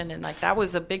its mission, and like that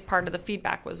was a big part of the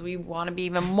feedback was we want to be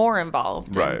even more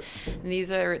involved. Right. And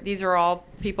these are all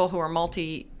people who are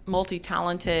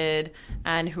multi-talented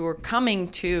and who are coming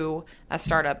to a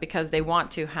startup because they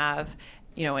want to have,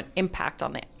 you know, an impact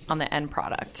on the end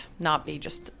product, not be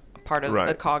just a part of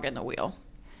the cog in the wheel.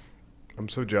 I'm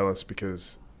so jealous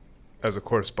because as a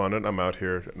correspondent, I'm out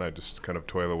here and I just kind of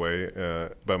toil away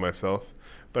by myself.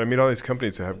 But I meet all these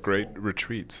companies that have great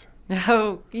retreats.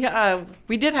 Oh, yeah.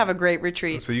 We did have a great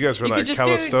retreat. So you guys were like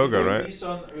Calistoga, right?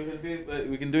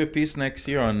 We can do a piece next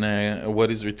year on what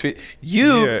is retreat.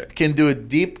 You can do a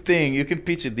deep thing. You can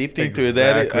pitch a deep thing to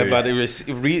that about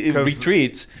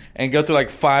retreats and go to like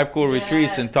 5 cool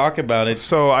retreats and talk about it.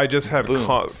 So I just had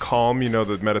Calm, you know,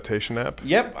 the meditation app?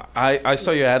 Yep. I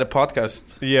saw you had a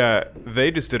podcast. Yeah.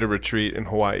 They just did a retreat in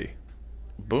Hawaii.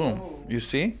 Boom. You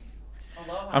see?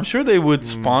 I'm sure they would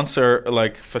sponsor,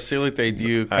 like, facilitate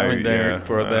you coming there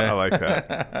for that. I like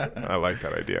that. I like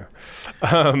that idea.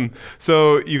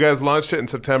 So you guys launched it in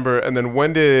September, and then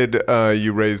when did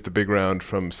you raise the big round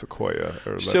from Sequoia?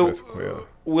 Sequoia?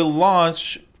 We'll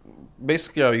launch.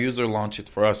 Basically, our user launched it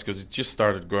for us because it just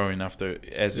started growing after,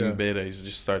 as in beta, it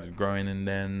just started growing, and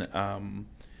then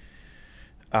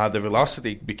the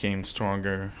velocity became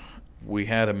stronger. We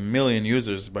had 1 million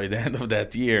users by the end of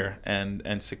that year,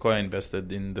 and Sequoia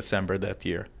invested in December that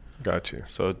year. Got you.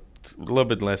 So a little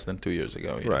bit less than 2 years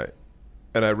ago. Yeah. Right.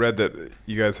 And I read that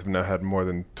you guys have now had more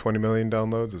than 20 million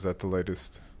downloads. Is that the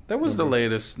latest? That was the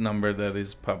latest number that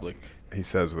is public. He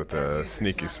says with a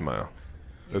sneaky smile.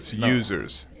 That's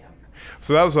users. Yeah.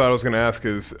 So that was what I was going to ask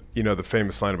is, you know, the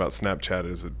famous line about Snapchat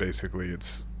is that basically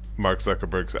it's Mark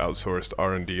Zuckerberg's outsourced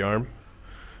R&D arm.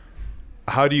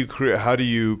 How do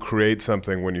you create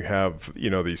something when you have, you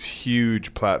know, these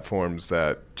huge platforms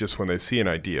that just when they see an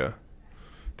idea,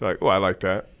 they're like, oh, I like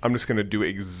that. I'm just going to do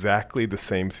exactly the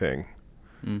same thing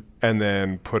and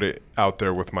then put it out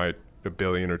there with my 1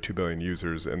 billion or 2 billion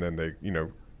users, and then they, you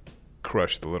know,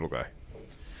 crush the little guy.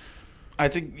 I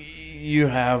think you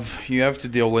have to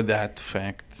deal with that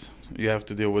fact. You have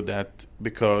to deal with that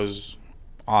because,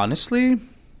 honestly,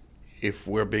 if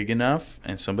we're big enough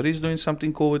and somebody's doing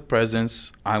something cool with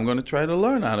presence, I'm going to try to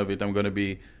learn out of it. I'm going to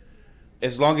be,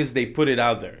 as long as they put it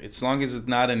out there, as long as it's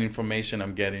not an information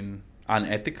I'm getting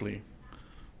unethically.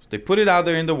 So they put it out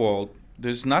there in the world.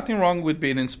 There's nothing wrong with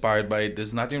being inspired by it.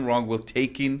 There's nothing wrong with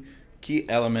taking key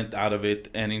element out of it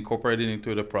and incorporating it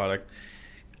into the product.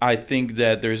 I think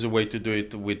that there's a way to do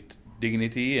it with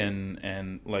dignity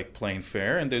and like playing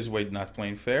fair, and there's a way not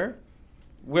playing fair.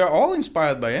 We're all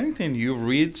inspired by anything. You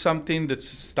read something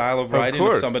that's a style of writing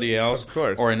of somebody else,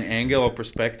 or an angle or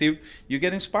perspective, you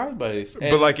get inspired by it.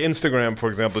 But like Instagram, for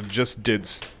example, just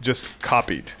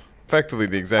copied effectively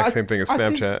the exact same thing as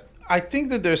Snapchat. I think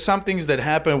that there's some things that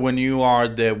happen when you are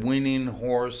the winning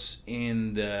horse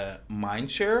in the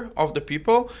mindshare of the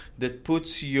people that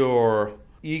puts your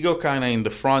ego kind of in the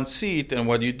front seat, and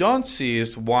what you don't see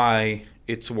is why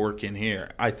it's working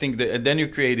here. I think that then you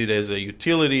create it as a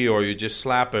utility, or you just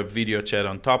slap a video chat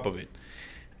on top of it.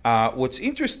 What's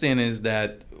interesting is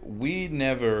that we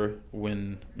never,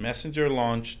 when Messenger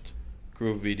launched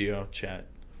Group Video Chat,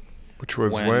 which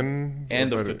was when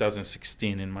end of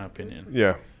 2016, in my opinion.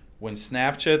 Yeah. When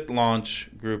Snapchat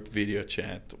launched Group Video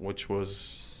Chat, which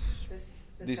was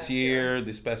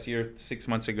this past year, 6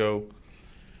 months ago,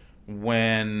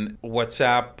 when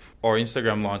WhatsApp or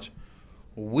Instagram launched,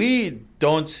 we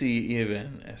don't see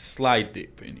even a slight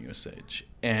dip in usage.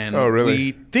 And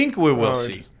we think we will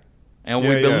see. And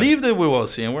we believe that we will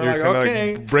see. And we're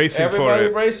okay, bracing everybody for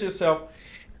it. Brace yourself.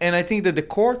 And I think that the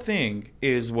core thing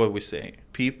is what we say.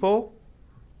 People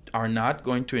are not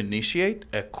going to initiate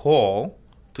a call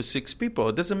to 6 people.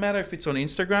 It doesn't matter if it's on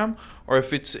Instagram or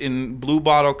if it's in Blue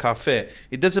Bottle Cafe.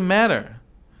 It doesn't matter.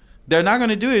 They're not going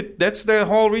to do it. That's the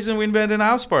whole reason we invented a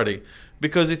house party.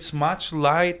 Because it's much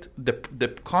like the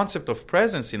concept of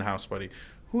presence in house party.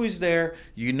 Who is there?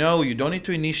 You know, you don't need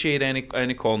to initiate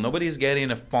any call. Nobody's getting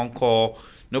a phone call.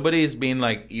 Nobody is being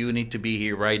like, you need to be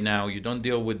here right now. You don't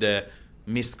deal with the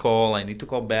missed call. I need to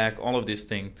call back. All of these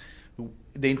things.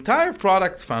 The entire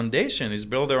product foundation is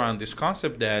built around this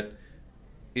concept that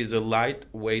is a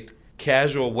lightweight,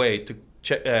 casual way to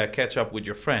catch up with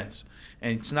your friends.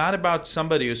 And it's not about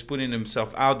somebody who's putting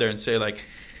himself out there and say like,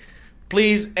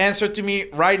 please answer to me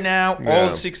right now, all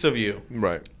 6 of you.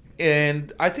 Right.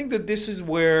 And I think that this is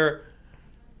where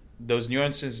those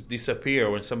nuances disappear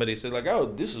when somebody says like, oh,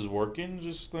 this is working,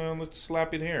 just let's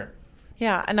slap it here.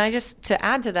 Yeah, and I just, to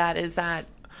add to that is that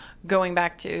going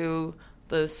back to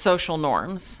the social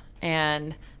norms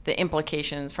and the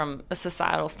implications from a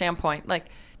societal standpoint, like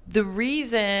The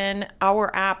reason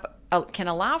our app can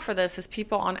allow for this is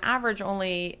people on average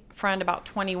only friend about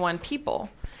 21 people,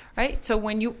 right? So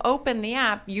when you open the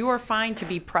app, you are fine to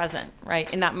be present,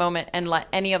 right, in that moment and let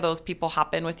any of those people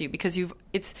hop in with you because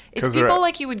it's people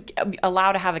like you would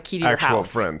allow to have a key to your house.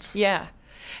 Actual friends. Yeah.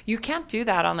 You can't do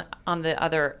that on the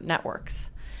other networks.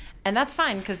 And that's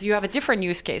fine because you have a different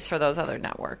use case for those other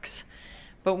networks.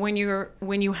 But when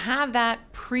you have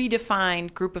that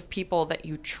predefined group of people that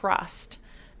you trust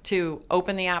to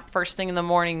open the app first thing in the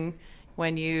morning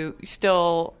when you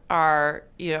still are,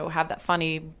 have that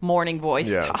funny morning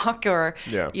voice talk or,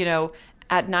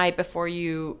 at night before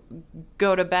you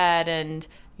go to bed and,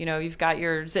 you've got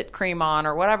your zit cream on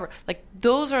or whatever. Like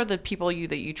those are the people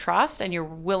that you trust and you're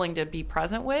willing to be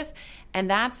present with. And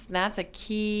that's a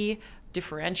key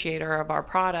differentiator of our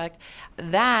product.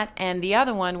 That and the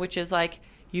other one, which is like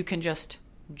you can just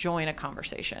join a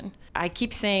conversation. I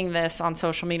keep seeing this on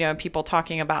social media and people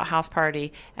talking about House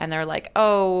Party and they're like,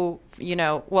 well,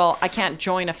 I can't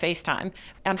join a FaceTime.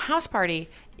 On House Party,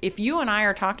 if you and I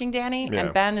are talking, Danny,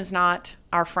 and Ben is not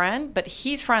our friend, but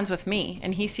he's friends with me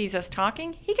and he sees us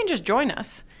talking, he can just join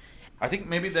us. I think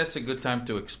maybe that's a good time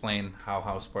to explain how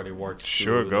House Party works.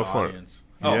 Sure, go for it.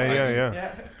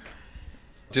 Yeah.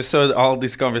 Just so all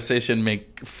this conversation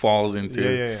falls into.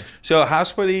 Yeah. So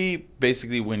House Party,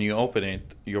 basically, when you open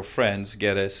it, your friends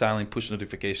get a silent push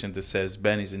notification that says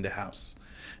Ben is in the house,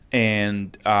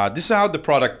 and this is how the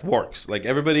product works. Like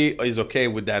everybody is okay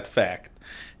with that fact,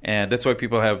 and that's why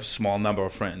people have small number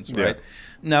of friends, right? Yeah.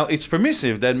 Now it's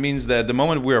permissive. That means that the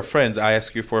moment we are friends, I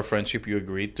ask you for a friendship, you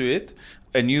agreed to it,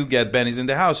 and you get Ben is in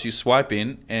the house. You swipe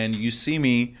in, and you see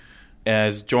me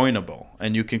as joinable,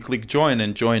 and you can click join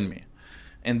and join me.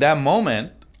 In that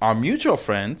moment, our mutual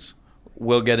friends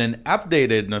will get an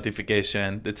updated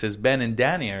notification that says Ben and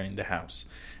Danny are in the house.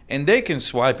 And they can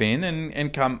swipe in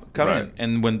and come right. in.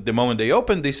 And when the moment they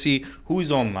open, they see who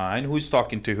is online, who is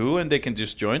talking to who, and they can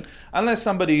just join. Unless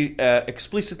somebody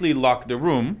explicitly locked the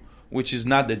room, which is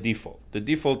not the default. The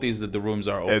default is that the rooms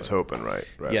are open. It's open, right.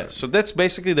 Yes, so that's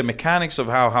basically the mechanics of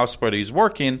how House Party is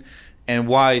working and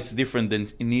why it's different than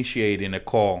initiating a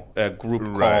group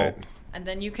call. And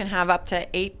then you can have up to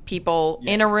 8 people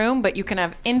in a room, but you can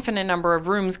have infinite number of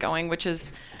rooms going, which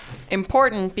is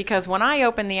important because when I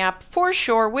open the app, for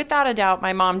sure, without a doubt,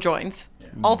 my mom joins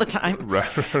all the time.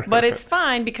 Right. But it's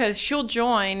fine because she'll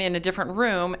join in a different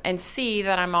room and see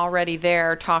that I'm already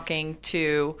there talking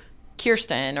to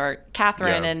Kirsten or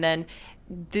Catherine, and then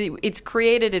it's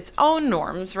created its own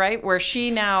norms, right, where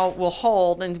she now will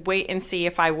hold and wait and see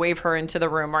if I wave her into the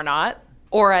room or not.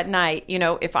 Or at night,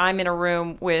 if I'm in a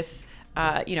room with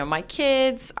my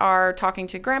kids are talking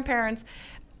to grandparents,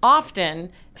 often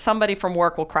somebody from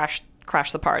work will crash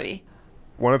the party.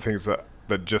 One of the things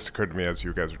that just occurred to me as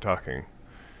you guys were talking,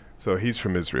 so he's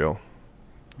from Israel.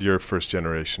 You're first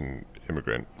generation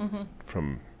immigrant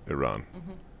from Iran.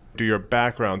 Mm-hmm. Do your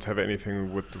backgrounds have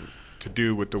anything to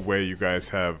do with the way you guys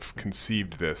have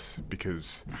conceived this?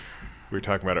 Because we were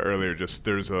talking about it earlier, just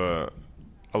there's a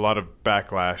lot of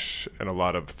backlash and a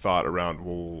lot of thought around,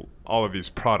 well, all of these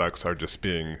products are just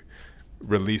being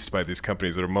released by these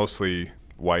companies that are mostly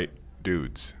white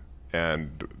dudes,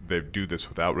 and they do this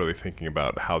without really thinking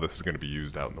about how this is going to be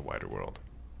used out in the wider world.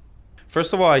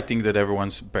 First of all, I think that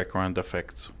everyone's background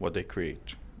affects what they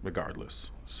create,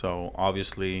 regardless. So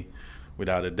obviously,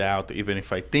 without a doubt, even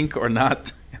if I think or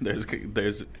not, there's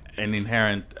an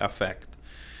inherent effect.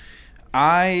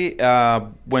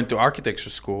 I went to architecture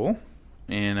school,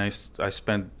 and I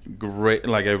spent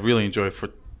I really enjoyed for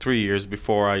 3 years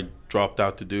before I dropped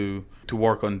out to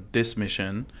work on this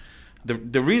mission.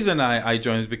 The reason I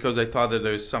joined is because I thought that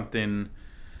there's something,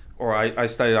 or I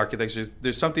studied architecture,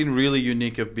 there's something really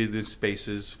unique of building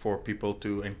spaces for people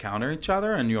to encounter each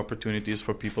other and new opportunities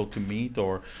for people to meet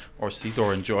or sit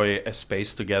or enjoy a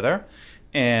space together.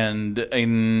 And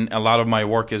in a lot of my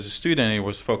work as a student, it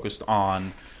was focused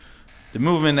on the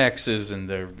movement axis and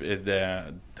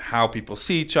the how people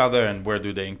see each other and where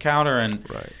do they encounter.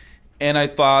 And I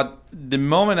thought the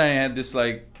moment I had this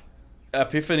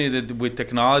epiphany that with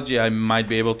technology I might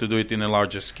be able to do it in a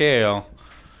larger scale,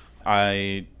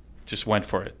 I just went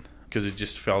for it because it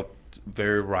just felt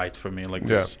very right for me.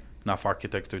 There's enough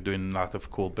architecture doing a lot of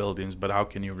cool buildings, but how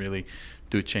can you really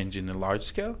do change in a large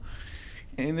scale?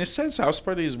 In a sense, House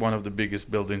Party is one of the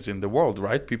biggest buildings in the world,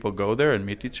 right? People go there and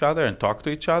meet each other and talk to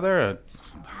each other.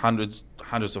 Hundreds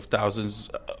of thousands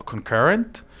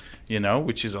concurrent,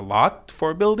 which is a lot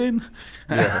for a building.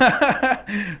 Yeah.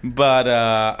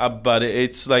 But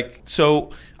it's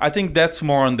so I think that's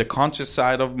more on the conscious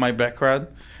side of my background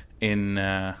in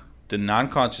the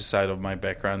non-conscious side of my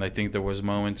background, I think there was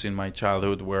moments in my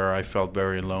childhood where I felt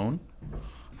very alone.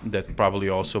 That probably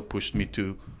also pushed me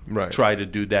to try to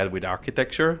do that with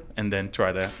architecture and then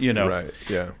try to, Right,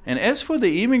 yeah. And as for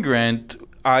the immigrant,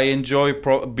 I enjoy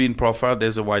being profiled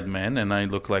as a white man, and I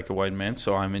look like a white man,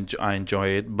 so I enjoy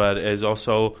it. But as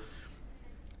also,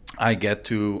 I get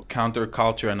to counter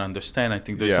culture and understand. I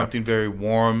think there's something very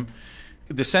warm.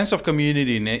 The sense of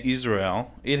community in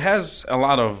Israel, it has a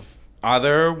lot of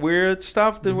other weird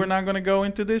stuff that we're not going to go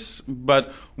into this.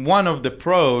 But one of the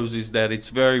pros is that it's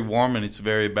very warm and it's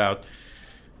very about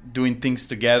doing things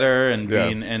together and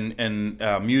being and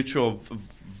mutual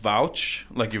vouch,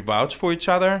 like you vouch for each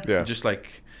other, just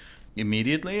like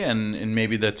immediately. And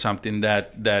maybe that's something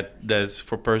that's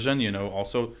for Persian,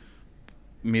 also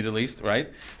Middle East, right?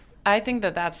 I think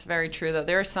that's very true, though.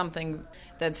 There's something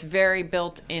that's very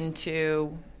built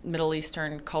into Middle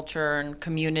Eastern culture and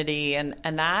community, and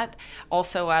that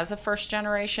also as a first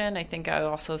generation, I think I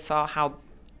also saw how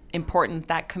important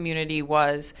that community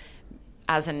was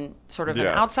as an sort of an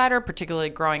outsider, particularly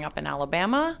growing up in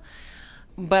Alabama.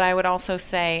 But I would also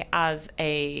say as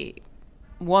a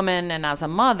woman and as a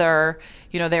mother,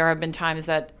 there have been times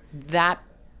that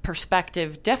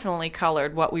perspective definitely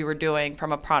colored what we were doing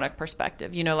from a product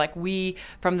perspective. Like we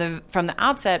from the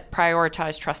outset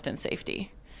prioritized trust and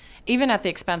safety, even at the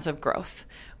expense of growth.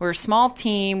 We're a small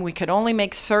team. We could only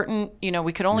make certain,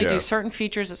 do certain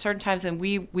features at certain times, and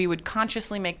we would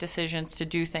consciously make decisions to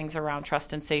do things around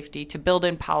trust and safety, to build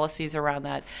in policies around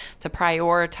that, to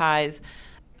prioritize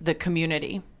the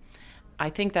community. I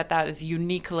think that is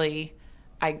uniquely,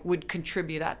 I would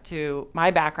contribute that to my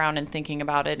background in thinking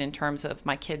about it in terms of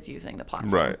my kids using the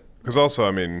platform. Right. Because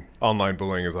also, online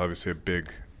bullying is obviously a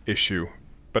big issue,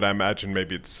 but I imagine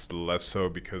maybe it's less so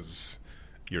because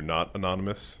you're not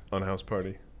anonymous on House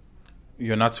Party.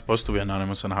 You're not supposed to be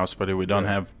anonymous on House Party. We don't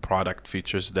have product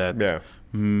features that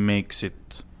makes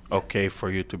it okay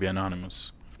for you to be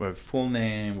anonymous. We have full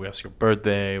name, we ask your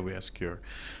birthday, we ask your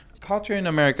culture in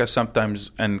America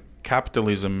sometimes, and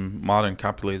capitalism, modern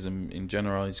capitalism in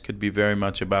general, it could be very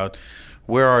much about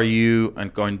where are you,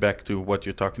 and going back to what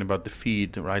you're talking about, the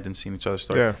feed, right, and seeing each other's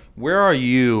story. Yeah. Where are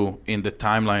you in the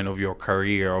timeline of your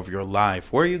career, of your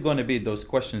life? Where are you going to be? Those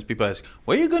questions people ask.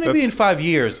 Where are you going to be in 5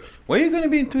 years? Where are you going to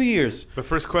be in 2 years? The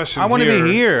first question I want to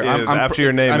be here. I'm after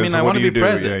your name is I what want do to be you do?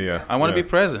 present. I want to be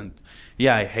present.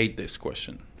 Yeah, I hate this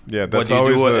question. Yeah, what that's do you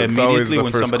always do the, immediately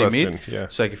when first somebody question. meets? Yeah.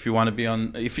 It's like if you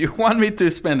want me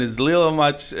to spend as little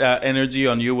much energy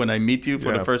on you when I meet you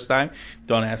for the first time,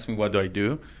 don't ask me what do I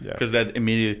do, because that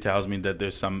immediately tells me that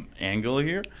there's some angle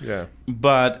here. Yeah.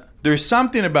 But there's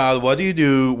something about what do you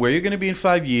do, where you're going to be in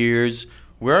 5 years,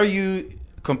 where are you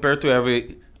compared to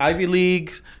every Ivy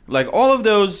League, like all of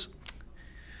those.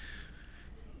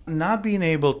 Not being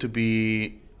able to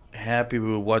be happy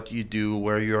with what you do,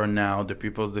 where you are now, the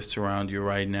people that surround you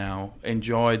right now.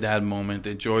 Enjoy that moment.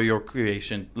 Enjoy your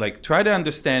creation. Like, try to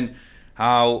understand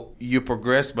how you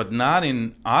progress, but not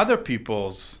in other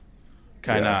people's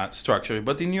kind of structure,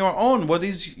 but in your own. What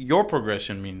is your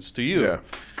progression means to you? Yeah.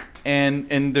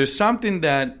 And there's something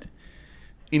that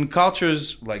in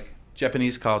cultures like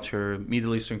Japanese culture,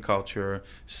 Middle Eastern culture,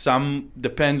 some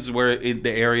depends where in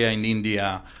the area in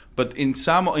India, but in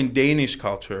Danish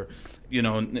culture,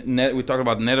 we talk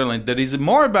about Netherlands, that is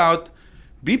more about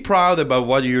be proud about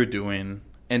what you're doing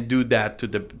and do that to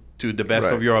the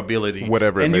best of your ability.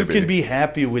 Whatever it and may you be. can be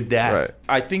happy with that. Right.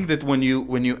 I think that when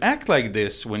you act like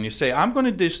this, when you say, I'm going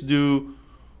to just do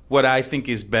what I think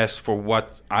is best for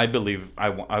what I believe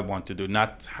I want to do,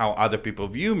 not how other people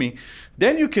view me,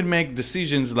 then you can make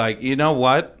decisions like, you know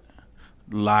what?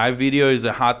 Live video is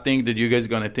a hot thing that you guys are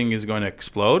going to think is going to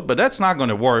explode, but that's not going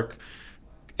to work.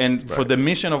 And for the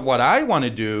mission of what I want to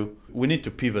do, we need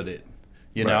to pivot it,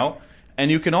 you know?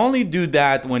 And you can only do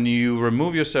that when you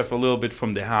remove yourself a little bit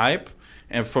from the hype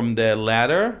and from the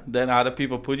ladder that other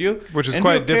people put you. Which is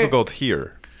quite difficult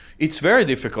here. It's very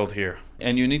difficult here.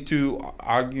 And you need to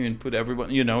argue and put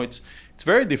everyone, it's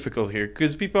very difficult here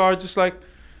because people are just like,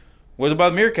 what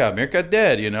about Meerkat? Meerkat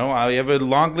dead, I have a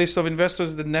long list of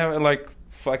investors that never,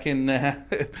 fucking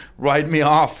write me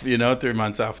off, 3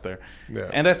 months after. Yeah.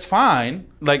 And that's fine.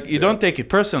 You don't take it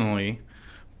personally.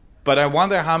 But I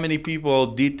wonder how many people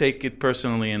did take it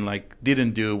personally and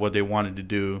didn't do what they wanted to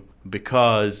do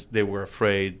because they were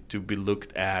afraid to be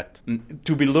looked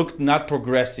not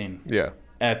progressing. Yeah.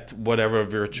 At whatever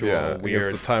virtual weird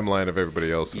against the timeline of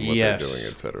everybody else and what they're doing,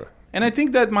 etc. And I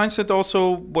think that mindset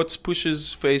also what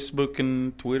pushes Facebook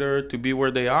and Twitter to be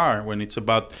where they are when it's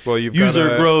about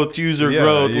user growth. You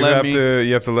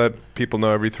have to let people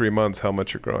know every 3 months how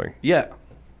much you're growing. Yeah,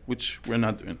 which we're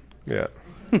not doing. Yeah.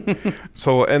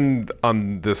 So we'll end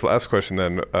on this last question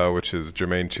then, which is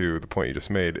germane to the point you just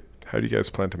made. How do you guys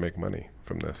plan to make money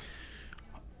from this?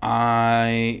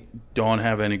 I don't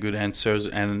have any good answers,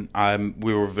 and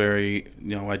we were very,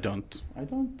 I don't.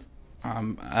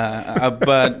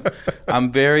 But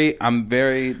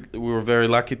we were very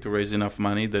lucky to raise enough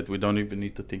money that we don't even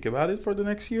need to think about it for the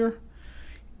next year.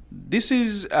 This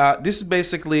is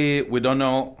basically, we don't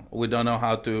know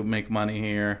how to make money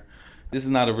here. This is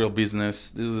not a real business.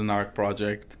 This is an art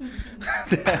project.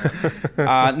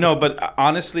 No, but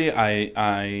honestly,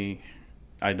 I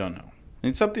don't know.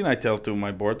 It's something I tell to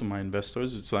my board, to my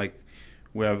investors. It's like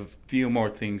we have a few more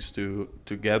things to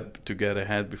get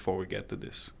ahead before we get to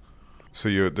this. So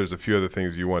there's a few other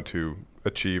things you want to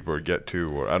achieve or get to,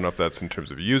 or I don't know if that's in terms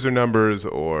of user numbers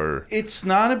or... It's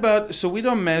not about... So we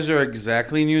don't measure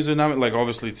exactly in user number. Like,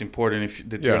 obviously, it's important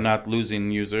that you're not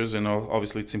losing users, and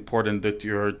obviously, it's important that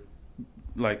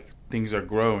things are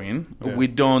growing. Yeah. We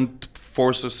don't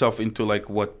force ourselves into,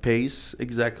 what pace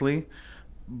exactly.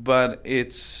 But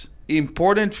it's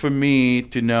important for me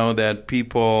to know that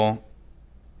people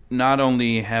not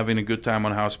only having a good time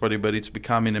on House Party, but it's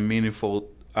becoming a meaningful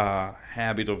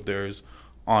habit of theirs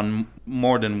on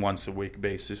more than once a week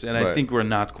basis. And I think we're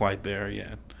not quite there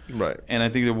yet. Right. And I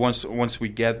think that once we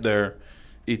get there,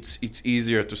 it's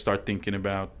easier to start thinking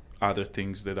about other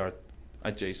things that are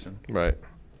adjacent. Right.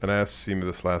 And I asked Sima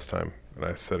this last time, and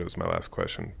I said it was my last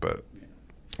question, but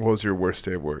what was your worst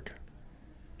day of work?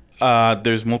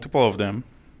 There's multiple of them.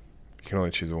 You can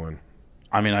only choose one.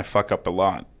 I mean, I fuck up a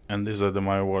lot, and these are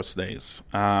my worst days.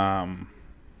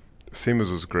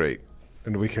 Sima's was great,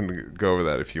 and we can go over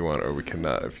that if you want, or we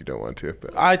cannot if you don't want to.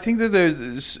 But I think that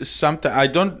there's something. I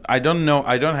don't know.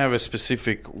 I don't have a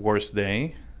specific worst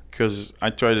day because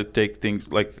I try to take things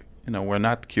we're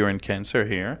not curing cancer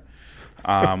here.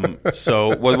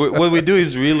 So what we do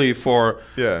is really for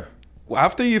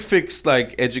after you fix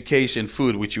education,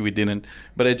 food, which we didn't,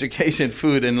 but education,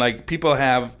 food, and people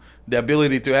have the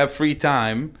ability to have free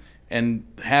time and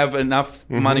have enough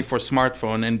money for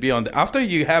smartphone and be on after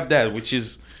you have that, which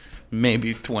is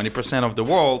maybe 20% of the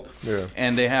world,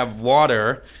 and they have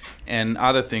water and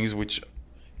other things, which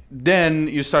then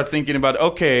you start thinking about,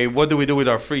 okay, what do we do with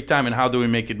our free time and how do we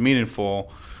make it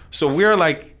meaningful? So we're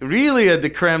really at the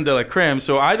creme de la creme.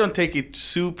 So I don't take it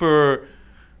super,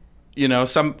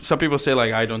 some people say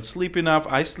I don't sleep enough.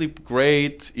 I sleep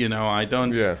great. I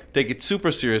don't take it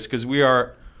super serious because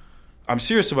I'm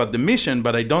serious about the mission,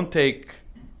 but I don't take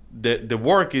the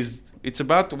work it's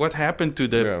about what happened to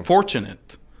the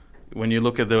fortunate when you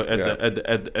look at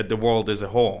the world as a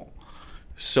whole.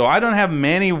 So I don't have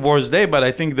many worst days, but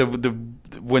I think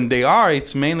when they are,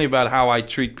 it's mainly about how I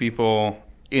treat people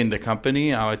in the company,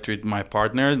 how I treat my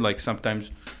partner.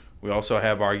 Sometimes we also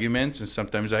have arguments, and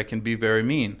sometimes I can be very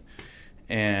mean.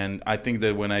 And I think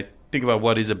that when I think about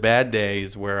what is a bad day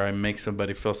is where I make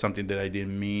somebody feel something that I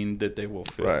didn't mean that they will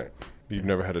feel. Right. You've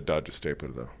never had to dodge a stapler,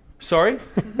 though. Sorry?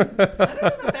 I don't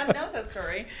know if Ben knows that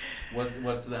story.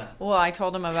 What's that? Well, I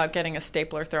told him about getting a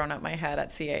stapler thrown at my head at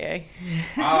CAA.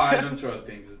 I don't throw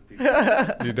things at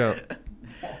people. You don't?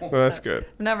 Well, that's good.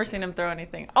 I've never seen him throw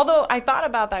anything. Although I thought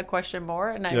about that question more,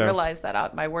 and I realized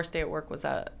that my worst day at work was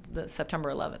the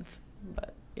September 11th.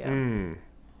 But, yeah.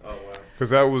 Oh, wow.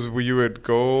 Because that was, were you at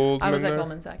Goldman? I was at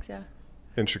Goldman Sachs, yeah.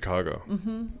 In Chicago?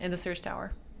 Mm-hmm. In the Sears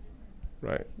Tower.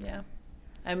 Right. Yeah.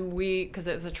 And because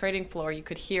it was a trading floor, you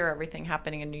could hear everything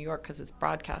happening in New York because it's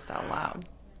broadcast out loud.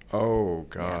 Oh,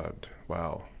 God. Yeah.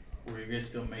 Wow. Were you guys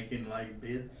still making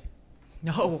bids?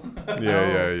 No.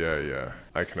 Yeah.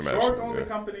 I can imagine. Short all the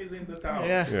companies in the tower.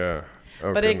 Yeah.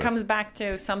 Oh, but it comes back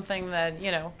to something that,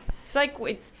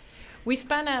 it's we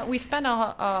spent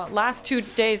a last 2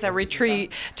 days at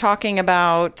retreat talking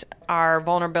about our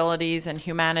vulnerabilities and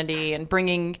humanity and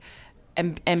bringing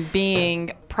and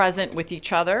being present with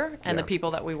each other and the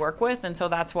people that we work with. And so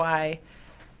that's why,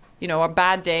 our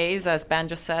bad days, as Ben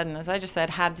just said, and as I just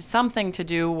said, had something to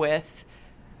do with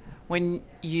when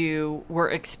you were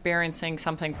experiencing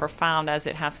something profound as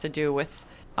it has to do with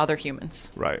other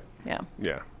humans. Right. Yeah.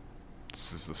 Yeah.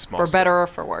 This is the small for stuff. better or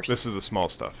for worse. This is the small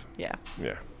stuff. Yeah.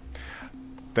 Yeah.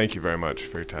 Thank you very much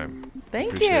for your time.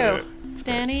 Thank Appreciate you.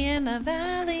 Danny in the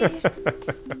Valley.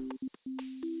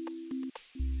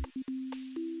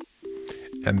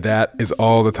 And that is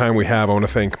all the time we have. I want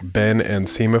to thank Ben and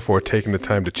Sima for taking the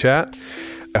time to chat.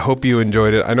 I hope you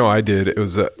enjoyed it. I know I did. It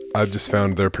was. I just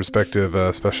found their perspective,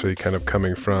 especially kind of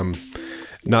coming from,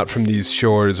 not from these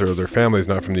shores, or their families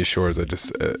not from these shores.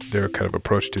 Their kind of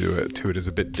approach to it is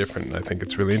a bit different. And I think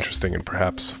it's really interesting, and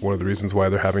perhaps one of the reasons why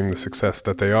they're having the success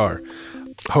that they are.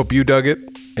 Hope you dug it,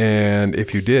 and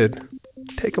if you did,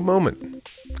 take a moment.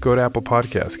 go to Apple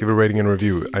Podcasts, give a rating and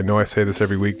review. I know I say this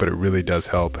every week, but it really does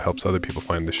help. It helps other people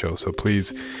find the show. So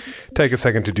please take a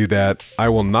second to do that. I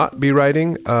will not be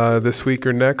writing this week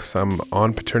or next. I'm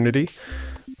on paternity,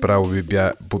 but I will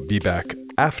be back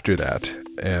after that.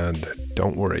 And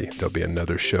don't worry, there'll be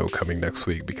another show coming next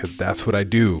week because that's what I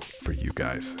do for you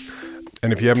guys.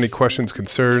 And if you have any questions,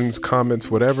 concerns, comments,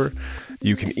 whatever,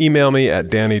 you can email me at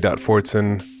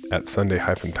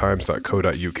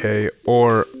danny.fortson@sunday-times.co.uk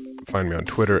or find me on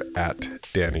Twitter at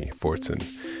Danny Fortson.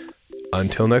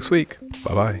 Until next week,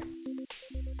 bye-bye.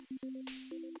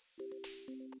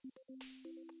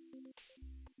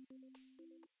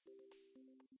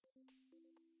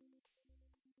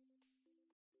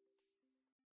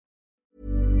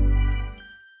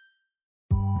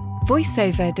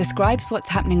 VoiceOver describes what's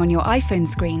happening on your iPhone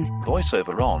screen.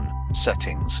 VoiceOver on,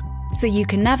 settings. So you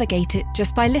can navigate it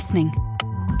just by listening.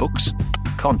 Books,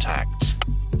 contacts,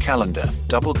 calendar,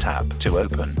 double tap to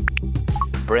open.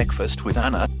 Breakfast with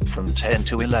Anna from 10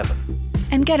 to 11.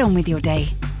 And get on with your day.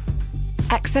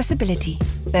 Accessibility.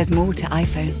 There's more to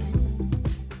iPhone.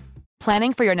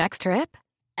 Planning for your next trip?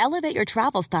 Elevate your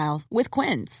travel style with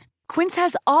Quince. Quince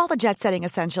has all the jet-setting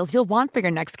essentials you'll want for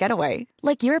your next getaway,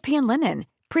 like European linen,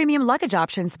 premium luggage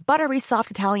options, buttery soft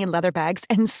Italian leather bags,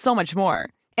 and so much more.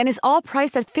 And is all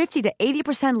priced at 50 to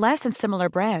 80% less than similar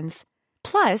brands.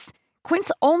 Plus,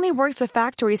 Quince only works with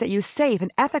factories that use safe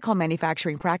and ethical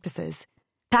manufacturing practices.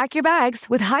 Pack your bags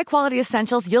with high-quality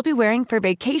essentials you'll be wearing for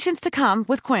vacations to come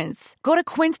with Quince. Go to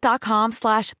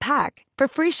quince.com/pack for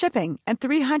free shipping and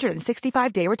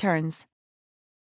 365-day returns.